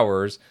Rambeau's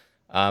powers,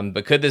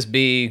 but could this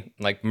be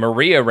like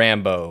Maria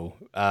Rambeau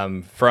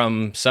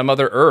from some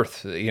other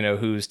Earth,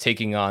 who's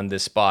taking on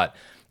this spot?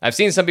 I've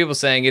seen some people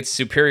saying it's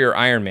Superior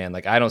Iron Man.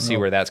 Like, I don't see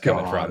where that's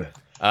coming from.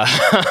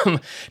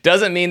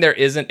 Doesn't mean there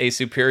isn't a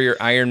superior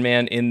Iron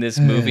Man in this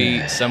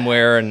movie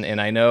somewhere, and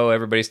I know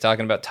everybody's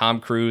talking about Tom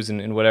Cruise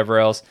and whatever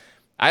else.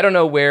 I don't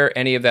know where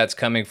any of that's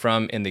coming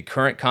from in the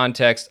current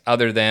context,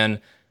 other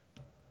than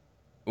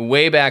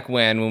way back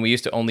when we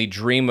used to only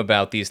dream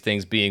about these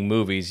things being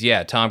movies.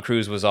 Yeah, Tom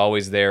Cruise was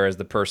always there as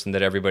the person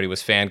that everybody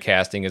was fan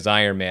casting as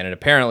Iron Man, and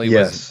apparently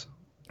was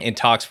in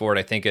talks for it,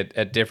 I think,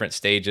 at different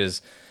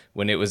stages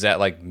when it was at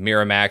like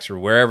Miramax or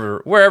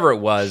wherever it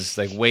was,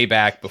 like way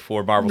back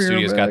before Marvel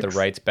Studios got the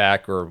rights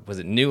back, or was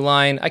it New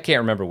Line? I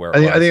can't remember where it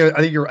was.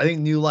 I think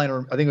New Line,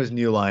 or I think it was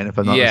New Line, if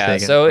I'm not mistaken. Yeah,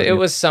 so it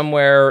was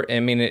somewhere. I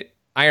mean,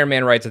 Iron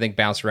Man rights, I think,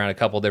 bounced around a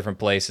couple different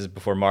places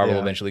before Marvel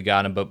eventually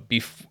got them. But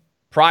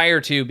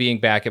prior to being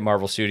back at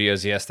Marvel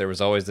Studios, yes, there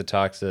was always the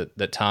talks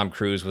that Tom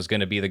Cruise was going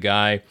to be the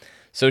guy.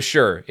 So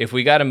sure, if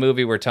we got a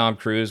movie where Tom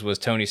Cruise was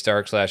Tony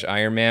Stark /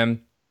 Iron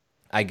Man,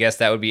 I guess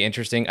that would be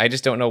interesting. I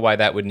just don't know why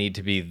that would need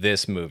to be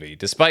this movie.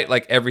 Despite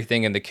like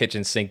everything in the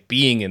kitchen sink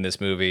being in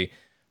this movie,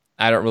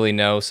 I don't really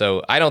know.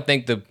 So I don't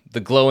think the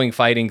glowing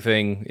fighting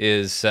thing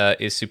is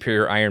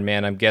superior Iron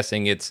Man. I'm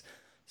guessing it's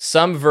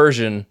some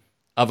version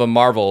of a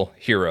Marvel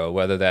hero,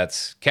 whether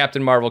that's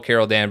Captain Marvel,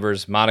 Carol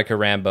Danvers, Monica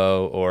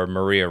Rambeau, or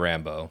Maria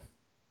Rambeau.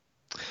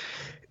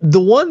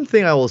 The one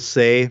thing I will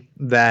say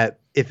that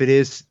if it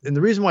is, and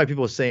the reason why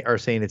people are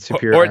saying it's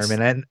superior Iron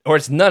Man, or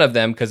it's none of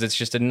them because it's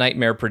just a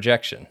nightmare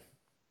projection.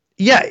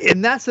 Yeah,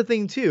 and that's the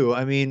thing too.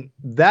 I mean,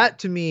 that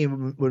to me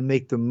would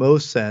make the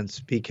most sense,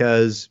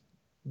 because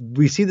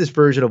we see this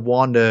version of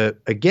Wanda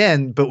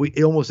again, but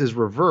it almost is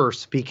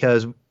reversed,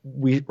 because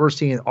we're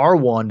seeing our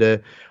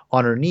Wanda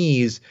on her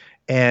knees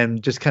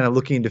and just kind of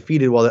looking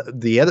defeated, while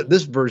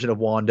this version of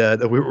Wanda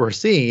that we're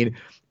seeing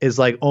is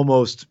like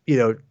almost,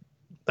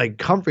 like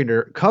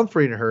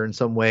comforting her in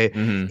some way.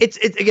 Mm-hmm. It's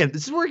again,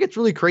 this is where it gets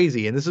really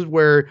crazy, and this is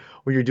where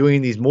when you're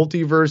doing these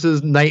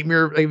multiverses,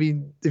 nightmare. I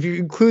mean, if you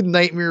include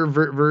nightmare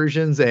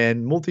versions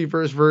and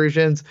multiverse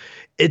versions,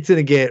 it's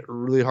gonna get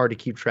really hard to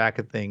keep track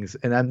of things.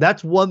 And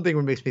that's one thing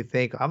that makes me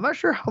think I'm not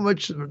sure how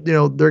much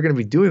they're gonna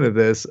be doing with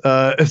this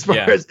as far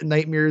as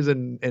nightmares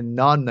and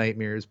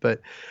non-nightmares. But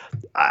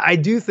I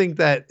do think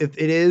that if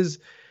it is.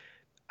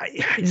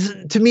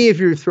 To me, if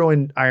you're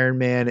throwing Iron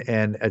Man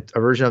and a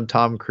version of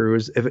Tom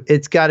Cruise, if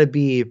it's got to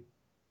be,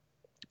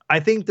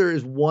 I think there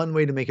is one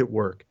way to make it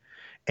work.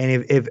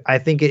 And if I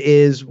think it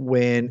is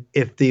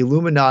if the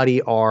Illuminati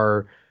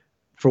are,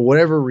 for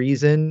whatever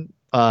reason,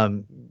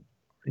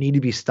 need to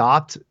be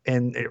stopped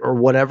or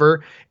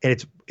whatever, and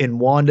it's in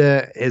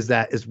Wanda is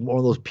one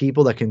of those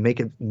people that can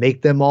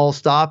make them all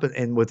stop,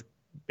 and with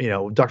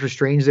Doctor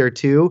Strange there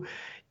too.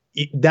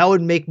 That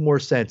would make more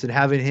sense, and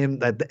having him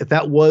if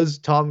that was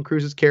Tom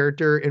Cruise's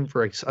character and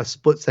for a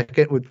split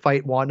second would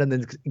fight Wanda and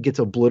then gets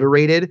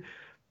obliterated,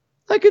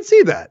 I could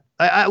see that.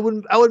 I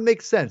would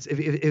make sense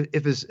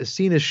if his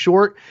scene is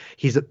short.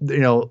 He's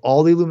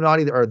all the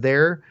Illuminati that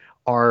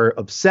are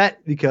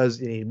upset because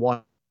he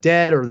wants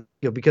dead, or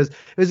because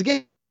it was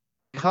again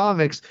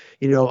comics.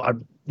 The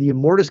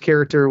Immortus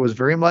character was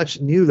very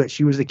much knew that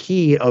she was the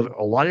key of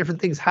a lot of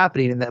different things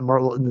happening in that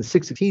Marvel in the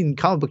 616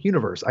 comic book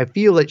universe. I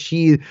feel that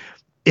she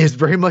is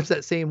very much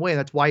that same way. And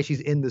that's why she's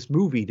in this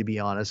movie, to be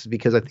honest,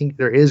 because I think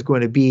there is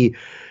going to be,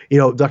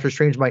 Doctor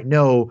Strange might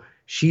know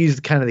she's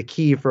kind of the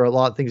key for a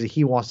lot of things that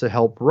he wants to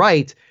help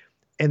write.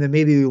 And then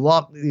maybe the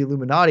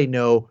Illuminati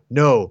know,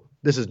 no,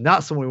 this is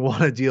not someone we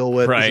want to deal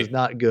with. Right. This is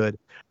not good.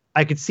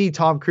 I could see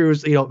Tom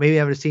Cruise, maybe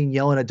having a scene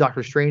yelling at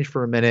Doctor Strange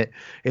for a minute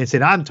and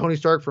saying, I'm Tony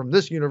Stark from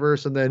this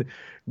universe. And then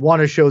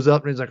Wanda shows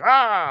up and he's like,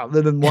 and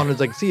then Wanda's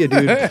like, see ya,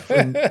 dude.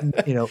 And,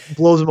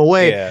 blows him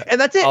away. Yeah.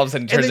 And that's it. All of a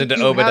sudden turns into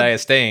Obadiah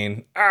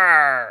Stane.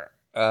 Yeah.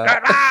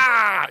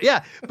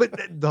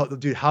 But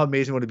dude, how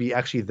amazing would it be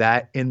actually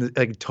that in the,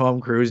 like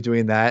Tom Cruise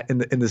doing that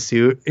in the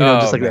suit,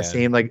 just like man. That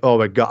same, like, oh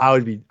my God,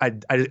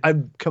 I'd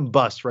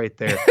combust right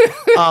there.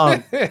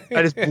 I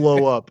just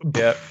blow up.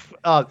 Yeah.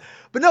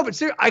 But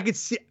seriously, I could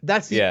see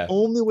that's the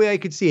only way I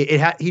could see it.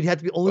 He'd have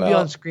to be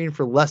on screen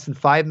for less than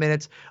 5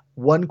 minutes.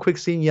 One quick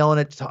scene yelling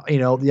at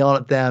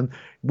them.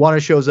 Wanda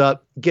shows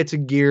up, gets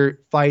in gear,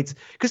 fights.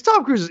 Because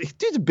Tom Cruise,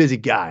 dude's a busy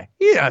guy.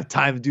 He didn't have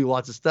time to do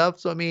lots of stuff.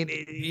 So I mean,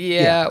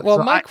 Well,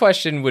 so my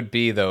question would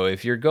be though,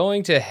 if you're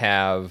going to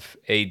have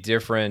a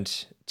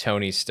different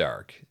Tony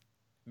Stark,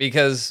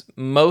 because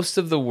most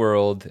of the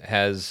world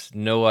has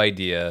no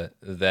idea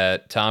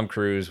that Tom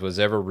Cruise was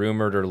ever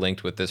rumored or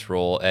linked with this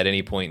role at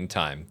any point in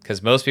time.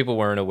 Because most people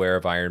weren't aware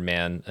of Iron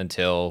Man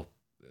until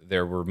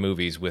there were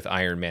movies with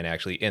Iron Man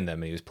actually in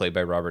them. And he was played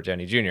by Robert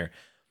Downey Jr.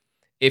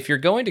 If you're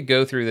going to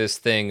go through this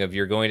thing of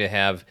you're going to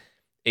have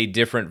a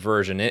different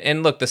version,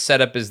 and look, the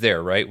setup is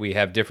there, right? We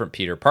have different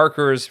Peter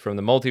Parkers from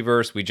the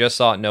multiverse. We just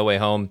saw it No Way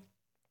Home.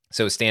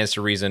 So it stands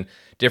to reason,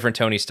 different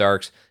Tony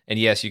Starks. And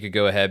yes, you could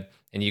go ahead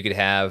and you could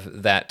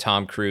have that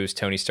Tom Cruise,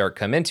 Tony Stark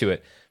come into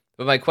it.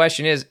 But my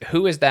question is,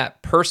 who is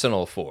that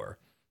personal for?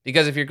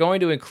 Because if you're going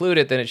to include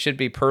it, then it should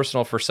be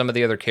personal for some of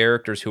the other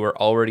characters who are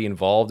already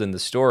involved in the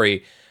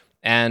story.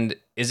 And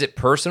is it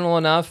personal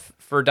enough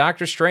for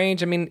Doctor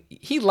Strange, I mean,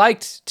 he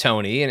liked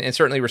Tony and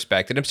certainly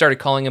respected him, started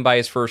calling him by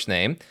his first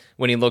name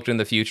when he looked in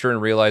the future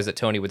and realized that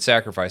Tony would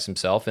sacrifice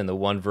himself in the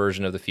one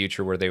version of the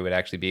future where they would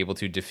actually be able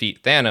to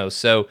defeat Thanos.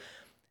 So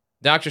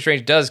Doctor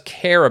Strange does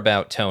care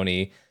about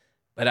Tony,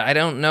 but I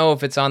don't know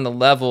if it's on the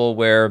level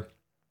where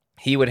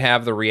he would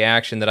have the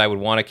reaction that I would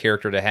want a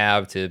character to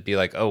have, to be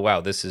like, oh,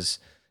 wow, this is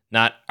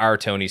not our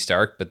Tony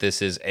Stark, but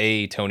this is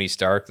a Tony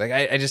Stark. Like,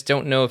 I just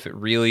don't know if it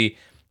really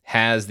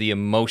has the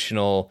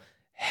emotional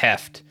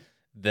heft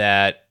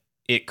that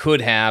it could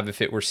have if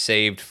it were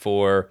saved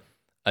for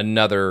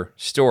another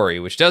story,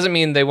 which doesn't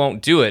mean they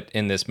won't do it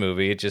in this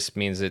movie. It just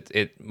means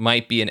it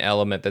might be an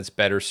element that's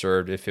better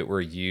served if it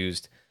were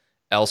used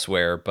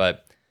elsewhere.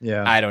 But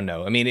Yeah. I don't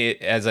know. I mean,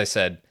 as I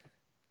said,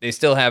 they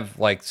still have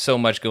like so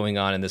much going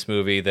on in this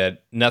movie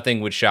that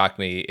nothing would shock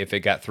me if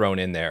it got thrown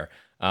in there.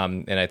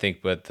 And I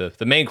think, but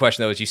the main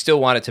question though is you still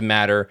want it to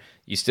matter.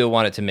 You still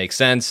want it to make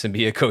sense and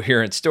be a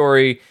coherent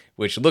story,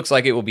 which looks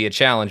like it will be a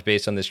challenge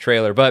based on this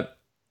trailer. But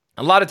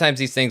a lot of times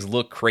these things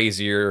look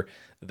crazier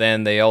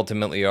than they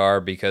ultimately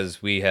are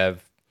because we're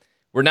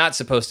not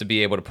supposed to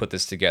be able to put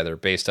this together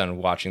based on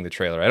watching the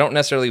trailer. I don't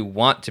necessarily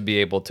want to be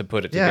able to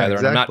put it together.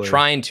 exactly. And I'm not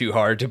trying too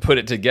hard to put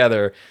it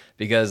together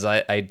because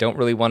I don't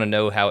really want to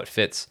know how it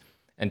fits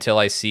until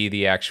I see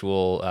the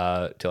actual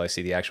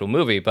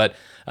movie. But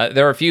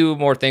there are a few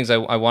more things I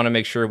want to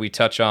make sure we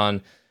touch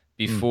on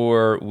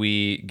before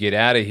we get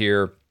out of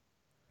here.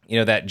 You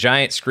know, that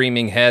giant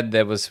screaming head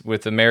that was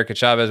with America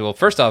Chavez. Well,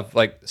 first off,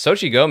 like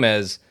Xochitl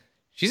Gomez,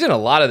 she's in a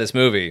lot of this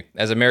movie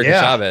as America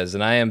Chavez,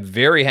 and I am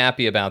very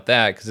happy about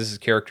that because this is a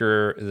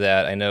character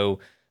that I know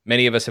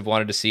many of us have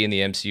wanted to see in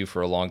the MCU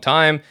for a long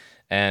time.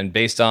 And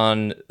based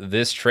on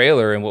this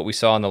trailer and what we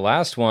saw in the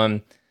last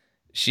one,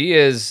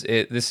 this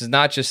is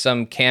not just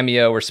some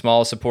cameo or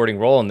small supporting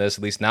role in this,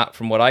 at least not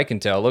from what I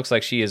can tell. It looks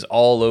like she is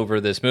all over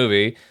this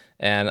movie,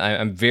 and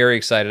I'm very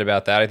excited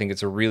about that. I think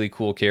it's a really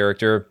cool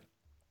character.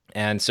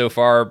 And so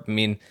far, I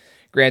mean,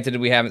 granted,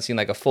 we haven't seen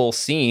like a full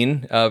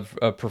scene of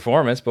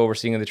performance, but we're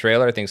seeing in the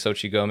trailer, I think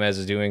Xochitl Gomez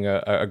is doing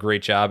a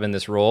great job in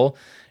this role.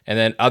 And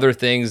then other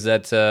things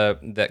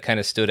that kind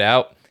of stood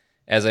out.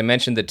 As I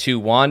mentioned, the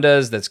two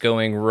Wandas, that's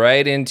going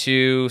right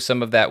into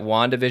some of that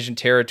WandaVision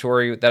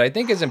territory that I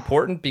think is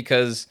important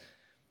because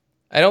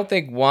I don't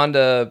think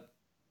Wanda,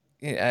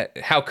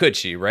 how could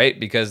she, right?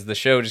 Because the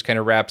show just kind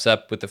of wraps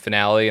up with the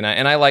finale, and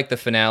I like the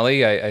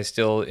finale. I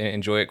still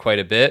enjoy it quite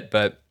a bit,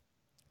 but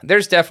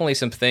there's definitely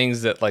some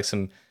things that, like,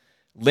 some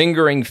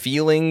lingering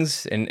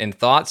feelings and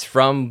thoughts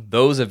from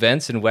those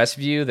events in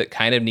Westview that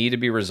kind of need to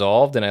be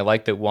resolved. And I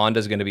like that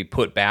Wanda's going to be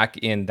put back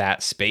in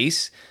that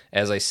space.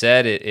 As I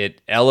said,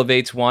 it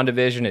elevates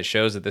WandaVision. It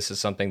shows that this is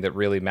something that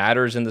really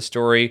matters in the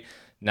story,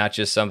 not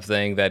just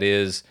something that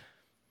is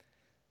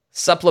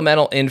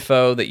supplemental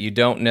info that you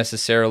don't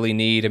necessarily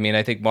need. I mean,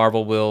 I think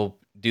Marvel will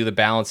do the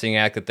balancing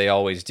act that they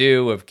always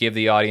do of give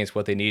the audience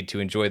what they need to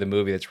enjoy the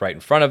movie that's right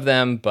in front of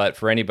them. But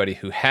for anybody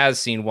who has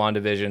seen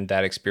WandaVision,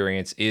 that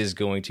experience is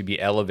going to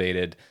be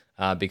elevated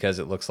because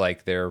it looks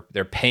like they're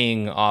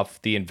paying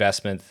off the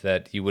investment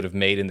that you would have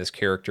made in this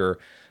character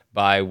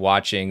by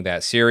watching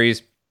that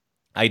series.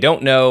 I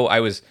don't know.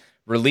 I was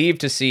relieved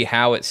to see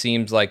how it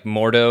seems like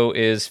Mordo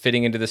is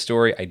fitting into the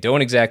story. I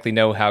don't exactly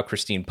know how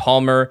Christine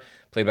Palmer,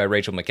 played by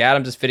Rachel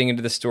McAdams, is fitting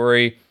into the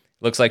story.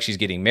 Looks like she's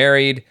getting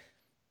married.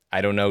 I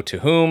don't know to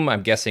whom.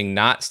 I'm guessing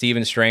not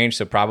Stephen Strange,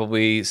 so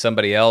probably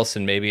somebody else,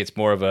 and maybe it's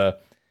more of a,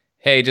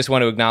 hey, just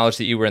want to acknowledge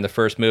that you were in the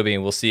first movie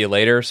and we'll see you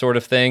later sort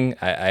of thing.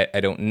 I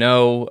don't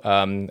know.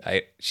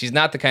 She's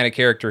not the kind of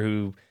character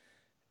who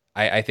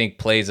I think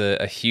plays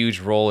a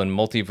huge role in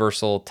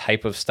multiversal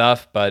type of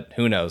stuff, but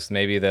who knows?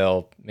 Maybe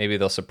they'll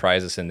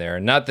surprise us in there.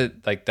 And not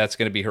that like that's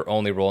going to be her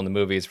only role in the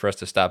movie is for us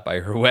to stop by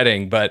her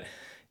wedding, but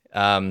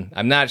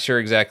I'm not sure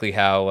exactly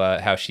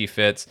how she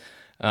fits.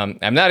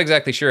 I'm not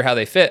exactly sure how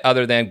they fit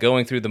other than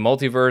going through the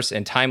multiverse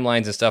and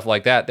timelines and stuff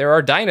like that. There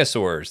are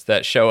dinosaurs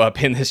that show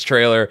up in this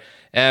trailer.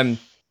 And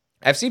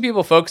I've seen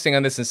people focusing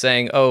on this and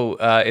saying, oh,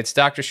 it's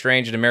Doctor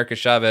Strange and America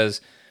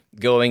Chavez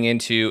going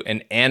into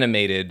an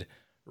animated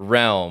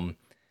realm.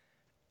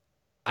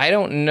 I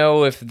don't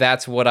know if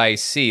that's what I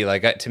see.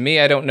 Like, to me,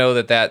 I don't know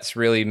that that's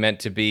really meant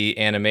to be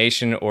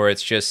animation or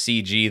it's just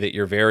CG that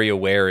you're very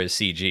aware is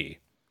CG.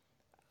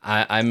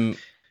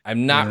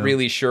 I'm not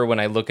really sure when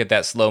I look at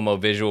that slow-mo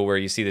visual where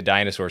you see the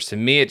dinosaurs. To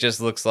me, it just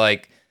looks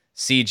like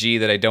CG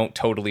that I don't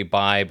totally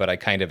buy, but I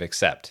kind of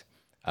accept.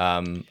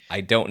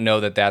 I don't know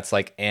that that's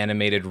like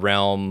animated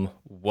realm.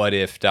 What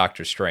if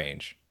Doctor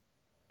Strange?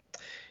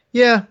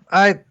 Yeah,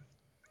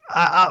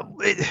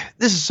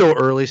 this is so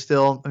early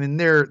still. I mean,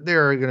 they're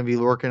going to be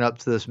working up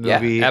to this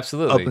movie, yeah,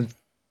 absolutely, up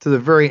to the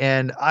very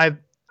end. I'm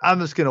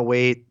just going to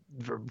wait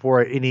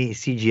for any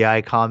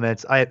CGI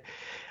comments.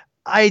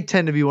 I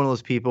tend to be one of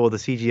those people with the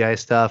CGI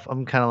stuff.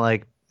 I'm kind of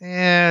like,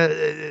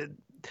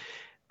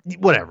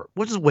 whatever.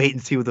 We'll just wait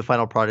and see what the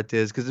final product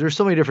is because there's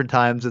so many different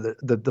times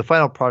that the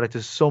final product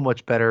is so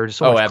much better,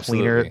 so much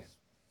cleaner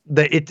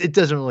that it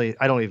doesn't really.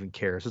 I don't even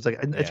care. So it's like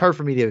it's hard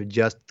for me to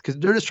adjust because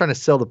they're just trying to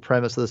sell the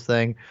premise of this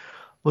thing.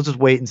 we'll just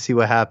wait and see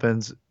what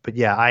happens. But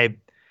yeah, I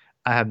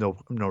have no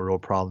real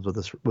problems with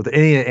this with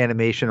any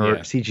animation or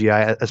Yeah.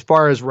 CGI as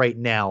far as right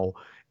now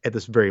at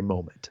this very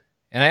moment.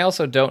 And I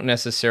also don't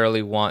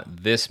necessarily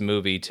want this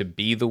movie to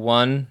be the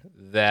one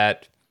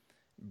that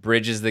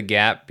bridges the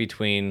gap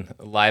between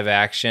live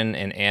action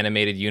and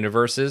animated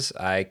universes.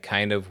 I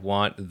kind of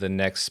want the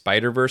next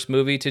Spider-Verse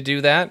movie to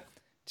do that,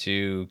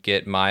 to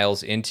get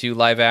Miles into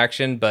live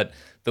action. But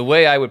the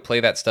way I would play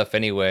that stuff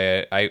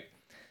anyway,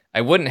 I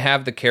wouldn't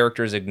have the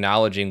characters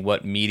acknowledging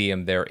what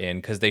medium they're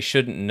in because they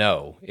shouldn't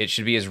know. It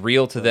should be as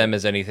real to them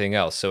as anything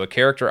else. So a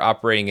character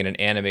operating in an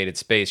animated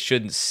space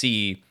shouldn't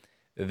see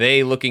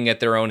they looking at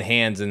their own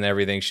hands and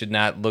everything should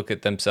not look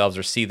at themselves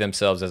or see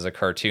themselves as a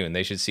cartoon.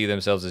 They should see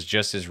themselves as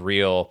just as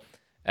real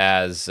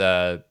as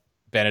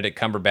Benedict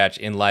Cumberbatch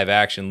in live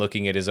action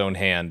looking at his own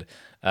hand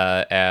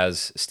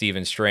as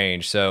Stephen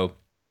Strange. So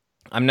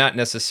I'm not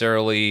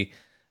necessarily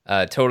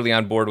totally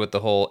on board with the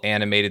whole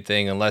animated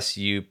thing unless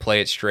you play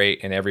it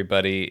straight and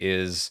everybody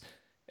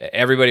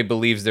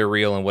believes they're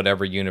real in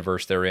whatever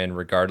universe they're in,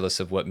 regardless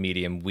of what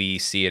medium we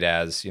see it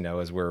as,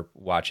 as we're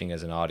watching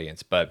as an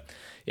audience. But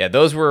yeah,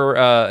 those were,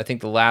 I think,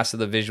 the last of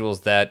the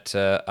visuals that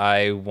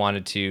I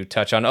wanted to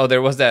touch on. Oh,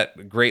 there was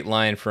that great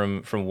line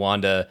from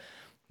Wanda.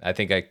 I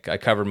think I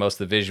covered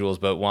most of the visuals,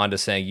 but Wanda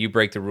saying, "You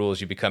break the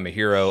rules, you become a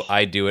hero.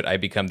 I do it, I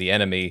become the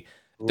enemy."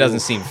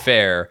 Doesn't seem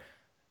fair.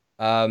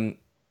 I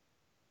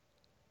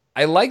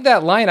like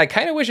that line. I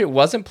kind of wish it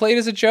wasn't played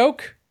as a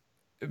joke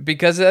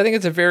because I think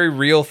it's a very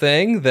real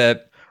thing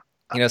that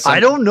I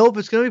don't know if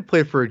it's going to be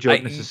played for a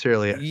joke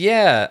necessarily.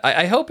 Yeah,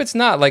 I hope it's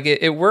not. Like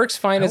it works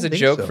fine as a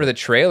joke for the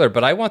trailer,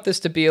 but I want this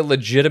to be a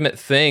legitimate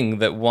thing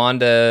that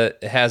Wanda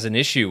has an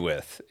issue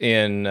with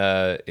in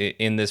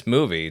this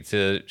movie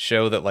to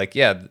show that, like,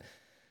 yeah,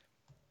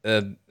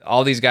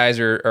 all these guys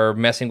are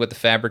messing with the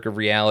fabric of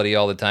reality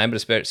all the time,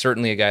 but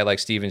certainly a guy like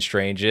Stephen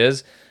Strange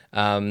is.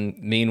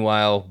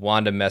 Meanwhile,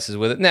 Wanda messes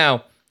with it.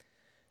 Now,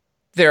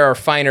 there are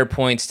finer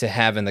points to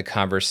have in the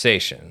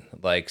conversation.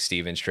 Like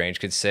Stephen Strange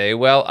could say,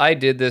 well, I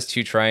did this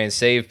to try and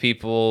save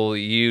people.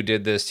 You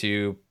did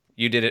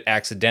it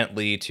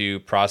accidentally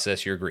to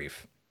process your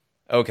grief.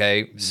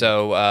 Okay,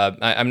 so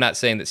I'm not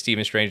saying that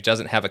Stephen Strange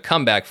doesn't have a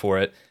comeback for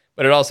it,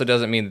 but it also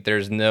doesn't mean that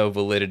there's no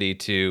validity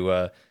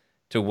to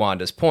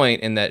Wanda's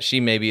point in that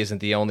she maybe isn't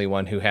the only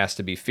one who has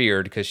to be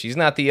feared because she's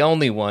not the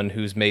only one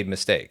who's made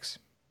mistakes.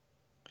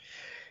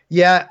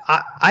 Yeah,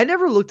 I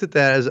never looked at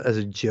that as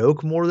a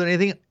joke more than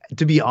anything.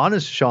 To be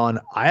honest, Sean,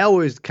 I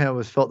always kind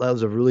of felt that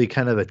was a really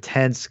kind of a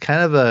tense,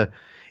 kind of a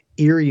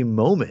eerie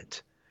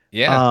moment.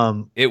 Yeah,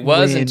 it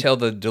was until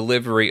the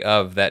delivery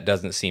of that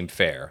doesn't seem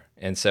fair.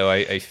 And so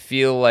I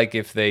feel like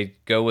if they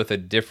go with a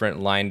different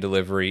line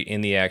delivery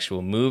in the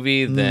actual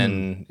movie,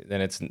 then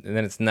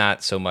it's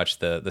not so much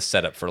the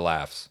setup for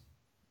laughs.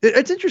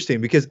 It's interesting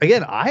because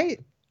again, I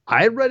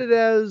read it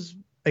as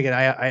again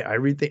I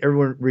read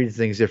everyone reads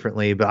things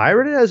differently, but I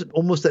read it as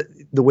almost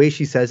the way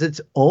she says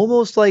it's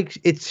almost like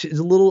it's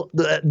a little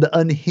the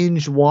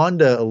unhinged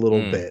Wanda a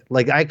little bit.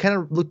 Like I kind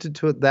of looked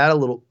into that a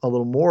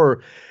little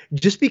more,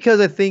 just because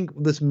I think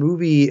this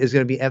movie is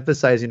going to be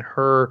emphasizing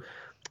her,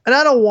 and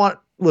I want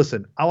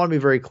to be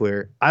very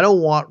clear. I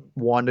don't want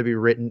Wanda to be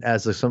written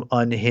as like some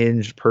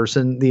unhinged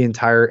person the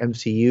entire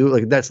MCU.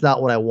 Like that's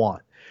not what I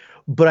want.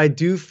 But I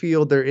do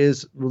feel there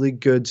is really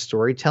good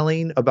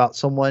storytelling about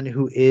someone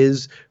who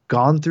is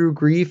gone through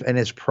grief and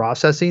is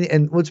processing.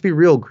 And let's be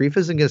real, grief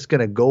isn't just going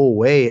to go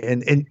away.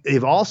 And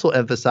they've also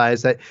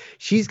emphasized that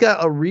she's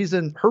got a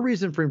reason. Her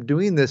reason for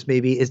doing this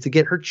maybe is to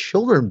get her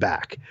children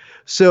back.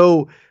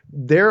 So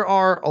there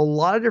are a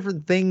lot of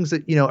different things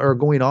that, are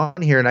going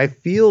on here. And I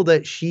feel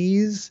that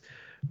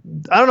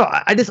I don't know.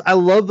 I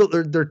love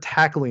that they're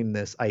tackling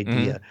this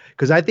idea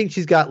because I think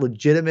she's got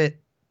legitimate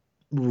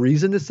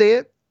reason to say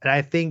it. And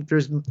I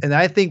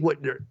think what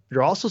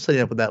they're also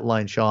setting up with that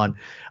line, Sean,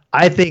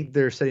 I think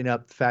they're setting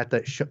up the fact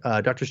that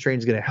Doctor Strange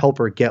is going to help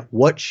her get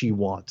what she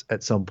wants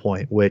at some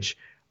point, which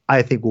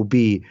I think will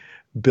be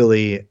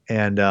Billy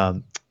and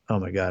oh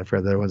my God, I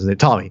forgot the other one's name,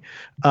 Tommy,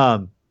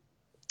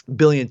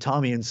 Billy and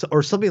Tommy,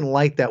 or something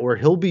like that, where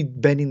he'll be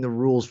bending the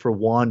rules for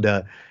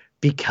Wanda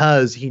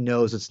because he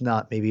knows it's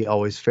not maybe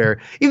always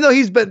fair, even though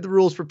he's bent the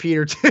rules for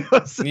Peter too.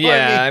 So,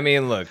 yeah, I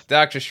mean, look,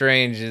 Doctor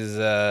Strange is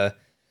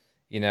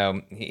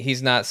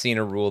he's not seen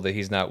a rule that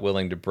he's not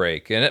willing to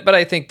break. But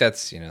I think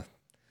that's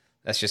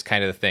just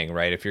kind of the thing,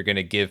 right? If you're going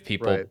to give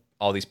people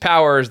all these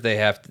powers, they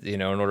have to,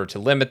 in order to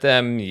limit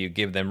them, you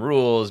give them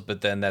rules,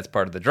 but then that's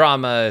part of the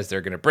drama is they're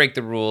going to break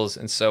the rules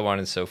and so on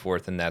and so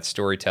forth. And that's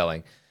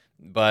storytelling.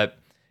 But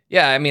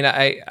yeah, I mean,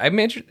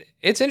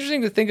 it's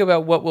interesting to think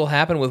about what will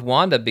happen with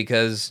Wanda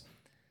because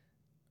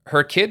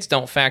her kids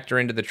don't factor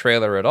into the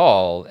trailer at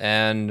all.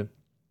 And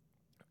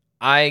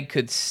I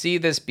could see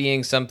this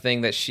being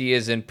something that she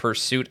is in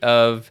pursuit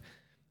of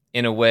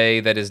in a way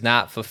that is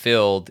not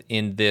fulfilled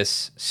in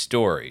this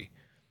story.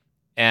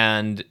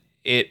 And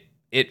it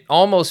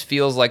almost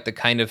feels like the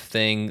kind of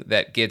thing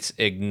that gets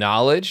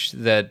acknowledged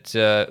that,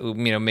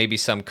 maybe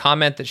some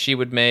comment that she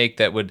would make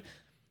that would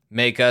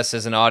make us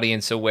as an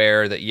audience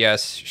aware that,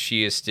 yes,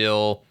 she is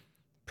still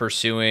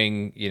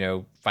pursuing,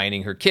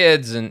 finding her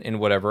kids and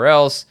whatever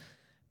else.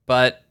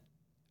 But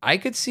I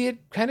could see it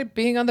kind of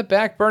being on the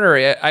back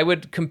burner. I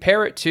would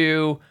compare it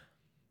to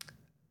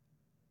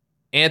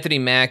Anthony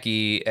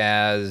Mackie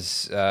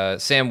as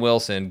Sam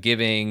Wilson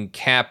giving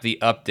Cap the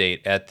update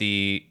at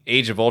the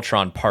Age of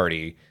Ultron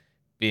party,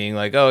 being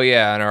like, "Oh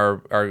yeah, and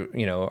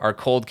our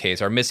cold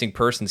case, our missing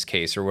persons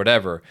case, or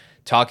whatever,"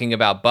 talking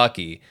about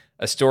Bucky,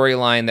 a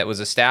storyline that was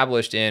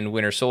established in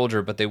Winter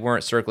Soldier, but they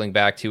weren't circling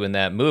back to in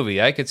that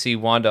movie. I could see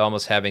Wanda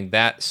almost having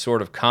that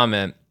sort of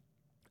comment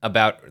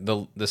about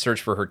the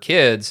search for her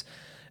kids.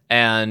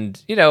 And,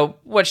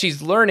 what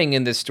she's learning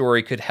in this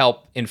story could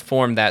help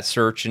inform that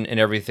search and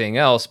everything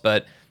else.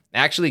 But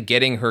actually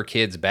getting her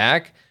kids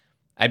back,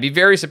 I'd be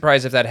very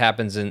surprised if that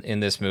happens in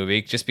this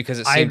movie, just because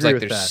it seems like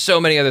there's so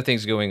many other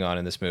things going on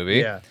in this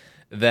movie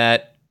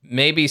that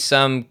maybe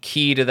some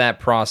key to that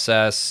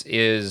process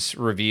is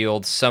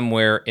revealed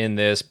somewhere in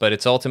this, but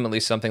it's ultimately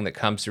something that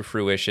comes to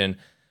fruition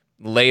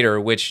later,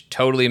 which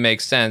totally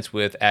makes sense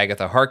with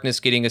Agatha Harkness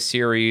getting a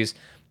series.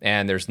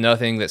 And there's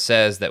nothing that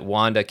says that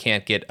Wanda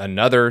can't get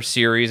another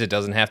series. It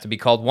doesn't have to be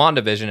called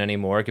WandaVision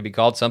anymore. It could be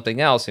called something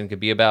else and it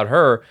could be about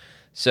her.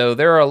 So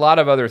there are a lot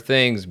of other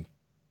things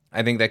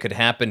I think that could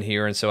happen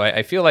here. And so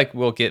I feel like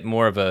we'll get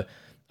more of an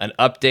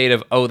update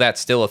of, oh,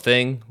 that's still a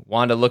thing.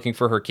 Wanda looking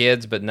for her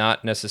kids, but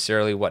not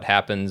necessarily what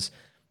happens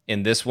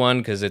in this one,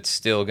 because it's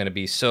still going to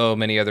be so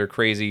many other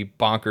crazy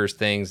bonkers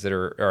things that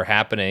are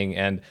happening.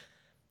 And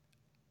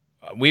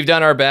we've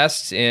done our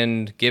best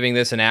in giving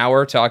this an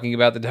hour talking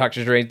about the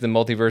Doctor Strange, the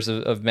Multiverse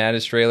of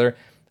Madness trailer.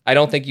 I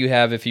don't think you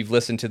have, if you've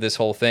listened to this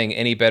whole thing,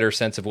 any better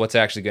sense of what's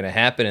actually going to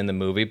happen in the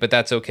movie, but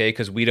that's okay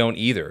because we don't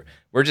either.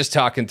 We're just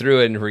talking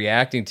through it and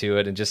reacting to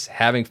it and just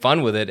having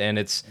fun with it, and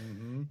it's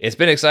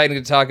been exciting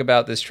to talk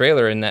about this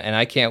trailer, and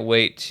I can't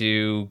wait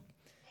to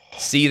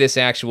see this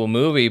actual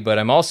movie, but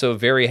I'm also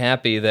very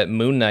happy that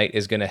Moon Knight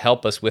is going to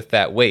help us with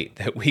that wait,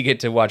 that we get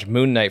to watch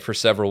Moon Knight for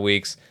several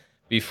weeks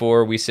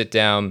before we sit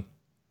down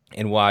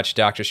and watch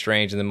Doctor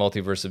Strange and the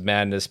Multiverse of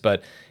Madness.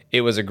 But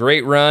it was a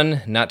great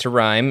run, not to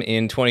rhyme,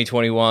 in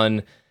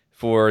 2021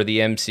 for the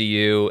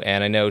MCU.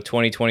 And I know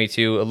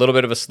 2022, a little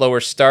bit of a slower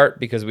start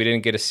because we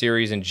didn't get a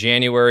series in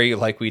January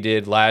like we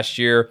did last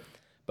year.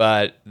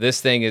 But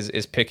this thing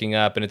is picking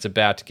up and it's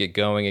about to get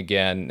going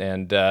again.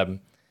 And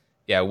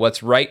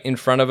what's right in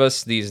front of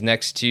us, these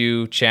next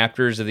two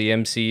chapters of the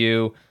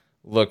MCU,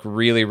 look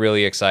really,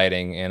 really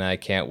exciting, and I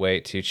can't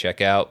wait to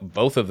check out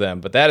both of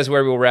them. But that is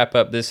where we'll wrap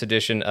up this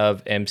edition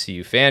of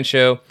MCU Fan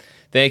Show.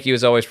 Thank you,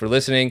 as always, for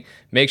listening.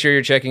 Make sure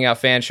you're checking out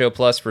Fan Show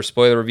Plus for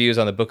spoiler reviews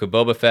on the Book of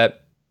Boba Fett,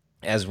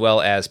 as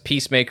well as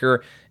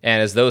Peacemaker.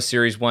 And as those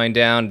series wind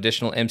down,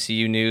 additional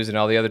MCU news and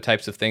all the other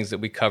types of things that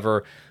we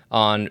cover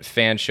on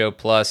Fan Show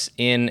Plus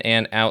in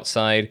and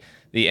outside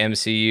the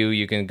MCU.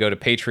 You can go to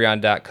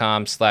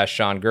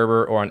patreon.com/Sean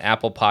Gerber, or on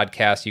Apple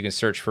Podcasts, you can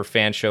search for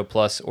Fan Show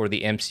Plus or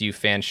the MCU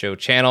Fan Show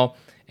channel,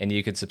 and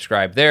you can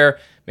subscribe there.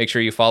 Make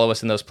sure you follow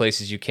us in those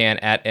places you can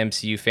at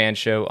MCU Fan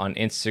Show on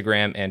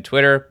Instagram and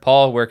Twitter.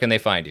 Paul, where can they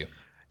find you?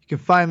 You can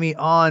find me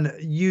on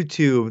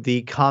YouTube,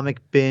 the Comic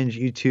Binge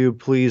YouTube.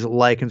 Please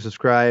like and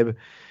subscribe.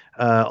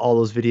 All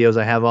those videos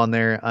I have on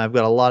there. I've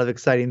got a lot of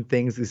exciting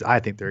things, because I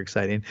think they're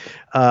exciting.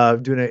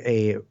 Doing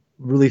a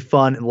really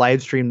fun live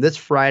stream this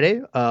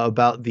Friday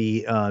about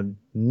the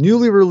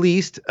newly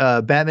released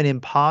Batman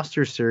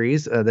Imposter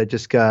series that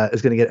is going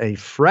to get a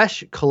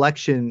fresh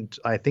collection,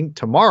 I think,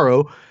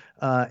 tomorrow.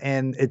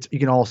 And you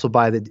can also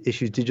buy the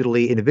issues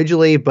digitally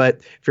individually. But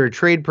if you're a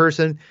trade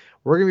person,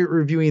 we're going to be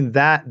reviewing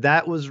that.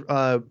 That was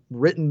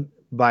written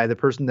by the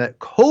person that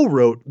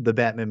co-wrote the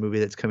Batman movie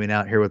that's coming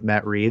out here with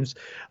Matt Reeves,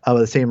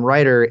 the same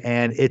writer.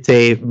 And it's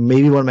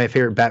maybe one of my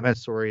favorite Batman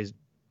stories,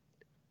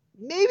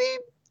 maybe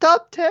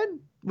top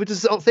 10. Which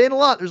is saying a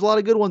lot. There's a lot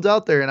of good ones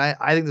out there, and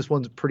I think this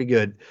one's pretty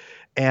good.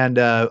 And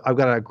I've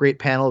got a great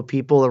panel of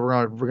people that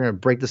we're gonna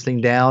break this thing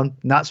down.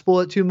 Not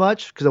spoil it too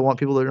much because I want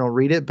people to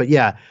read it. But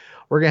yeah,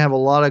 we're gonna have a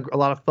lot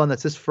of fun.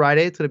 That's this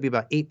Friday. It's gonna be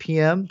about 8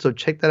 p.m. So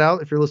check that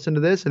out if you're listening to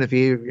this, and if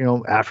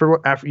after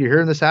you're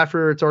hearing this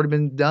after it's already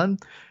been done.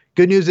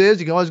 Good news is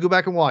you can always go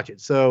back and watch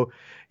it. So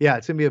yeah,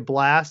 it's gonna be a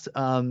blast.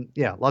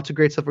 Lots of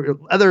great stuff.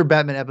 Other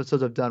Batman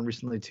episodes I've done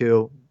recently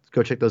too.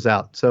 Go check those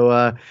out.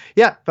 So,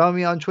 follow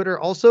me on Twitter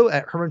also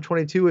at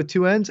Herman22 with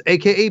 2 N's,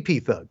 a.k.a.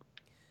 P-Thug.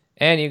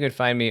 And you can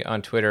find me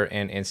on Twitter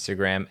and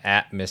Instagram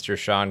at Mr.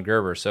 Sean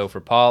Gerber. So for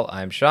Paul,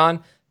 I'm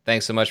Sean.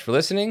 Thanks so much for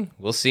listening.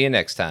 We'll see you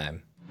next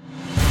time.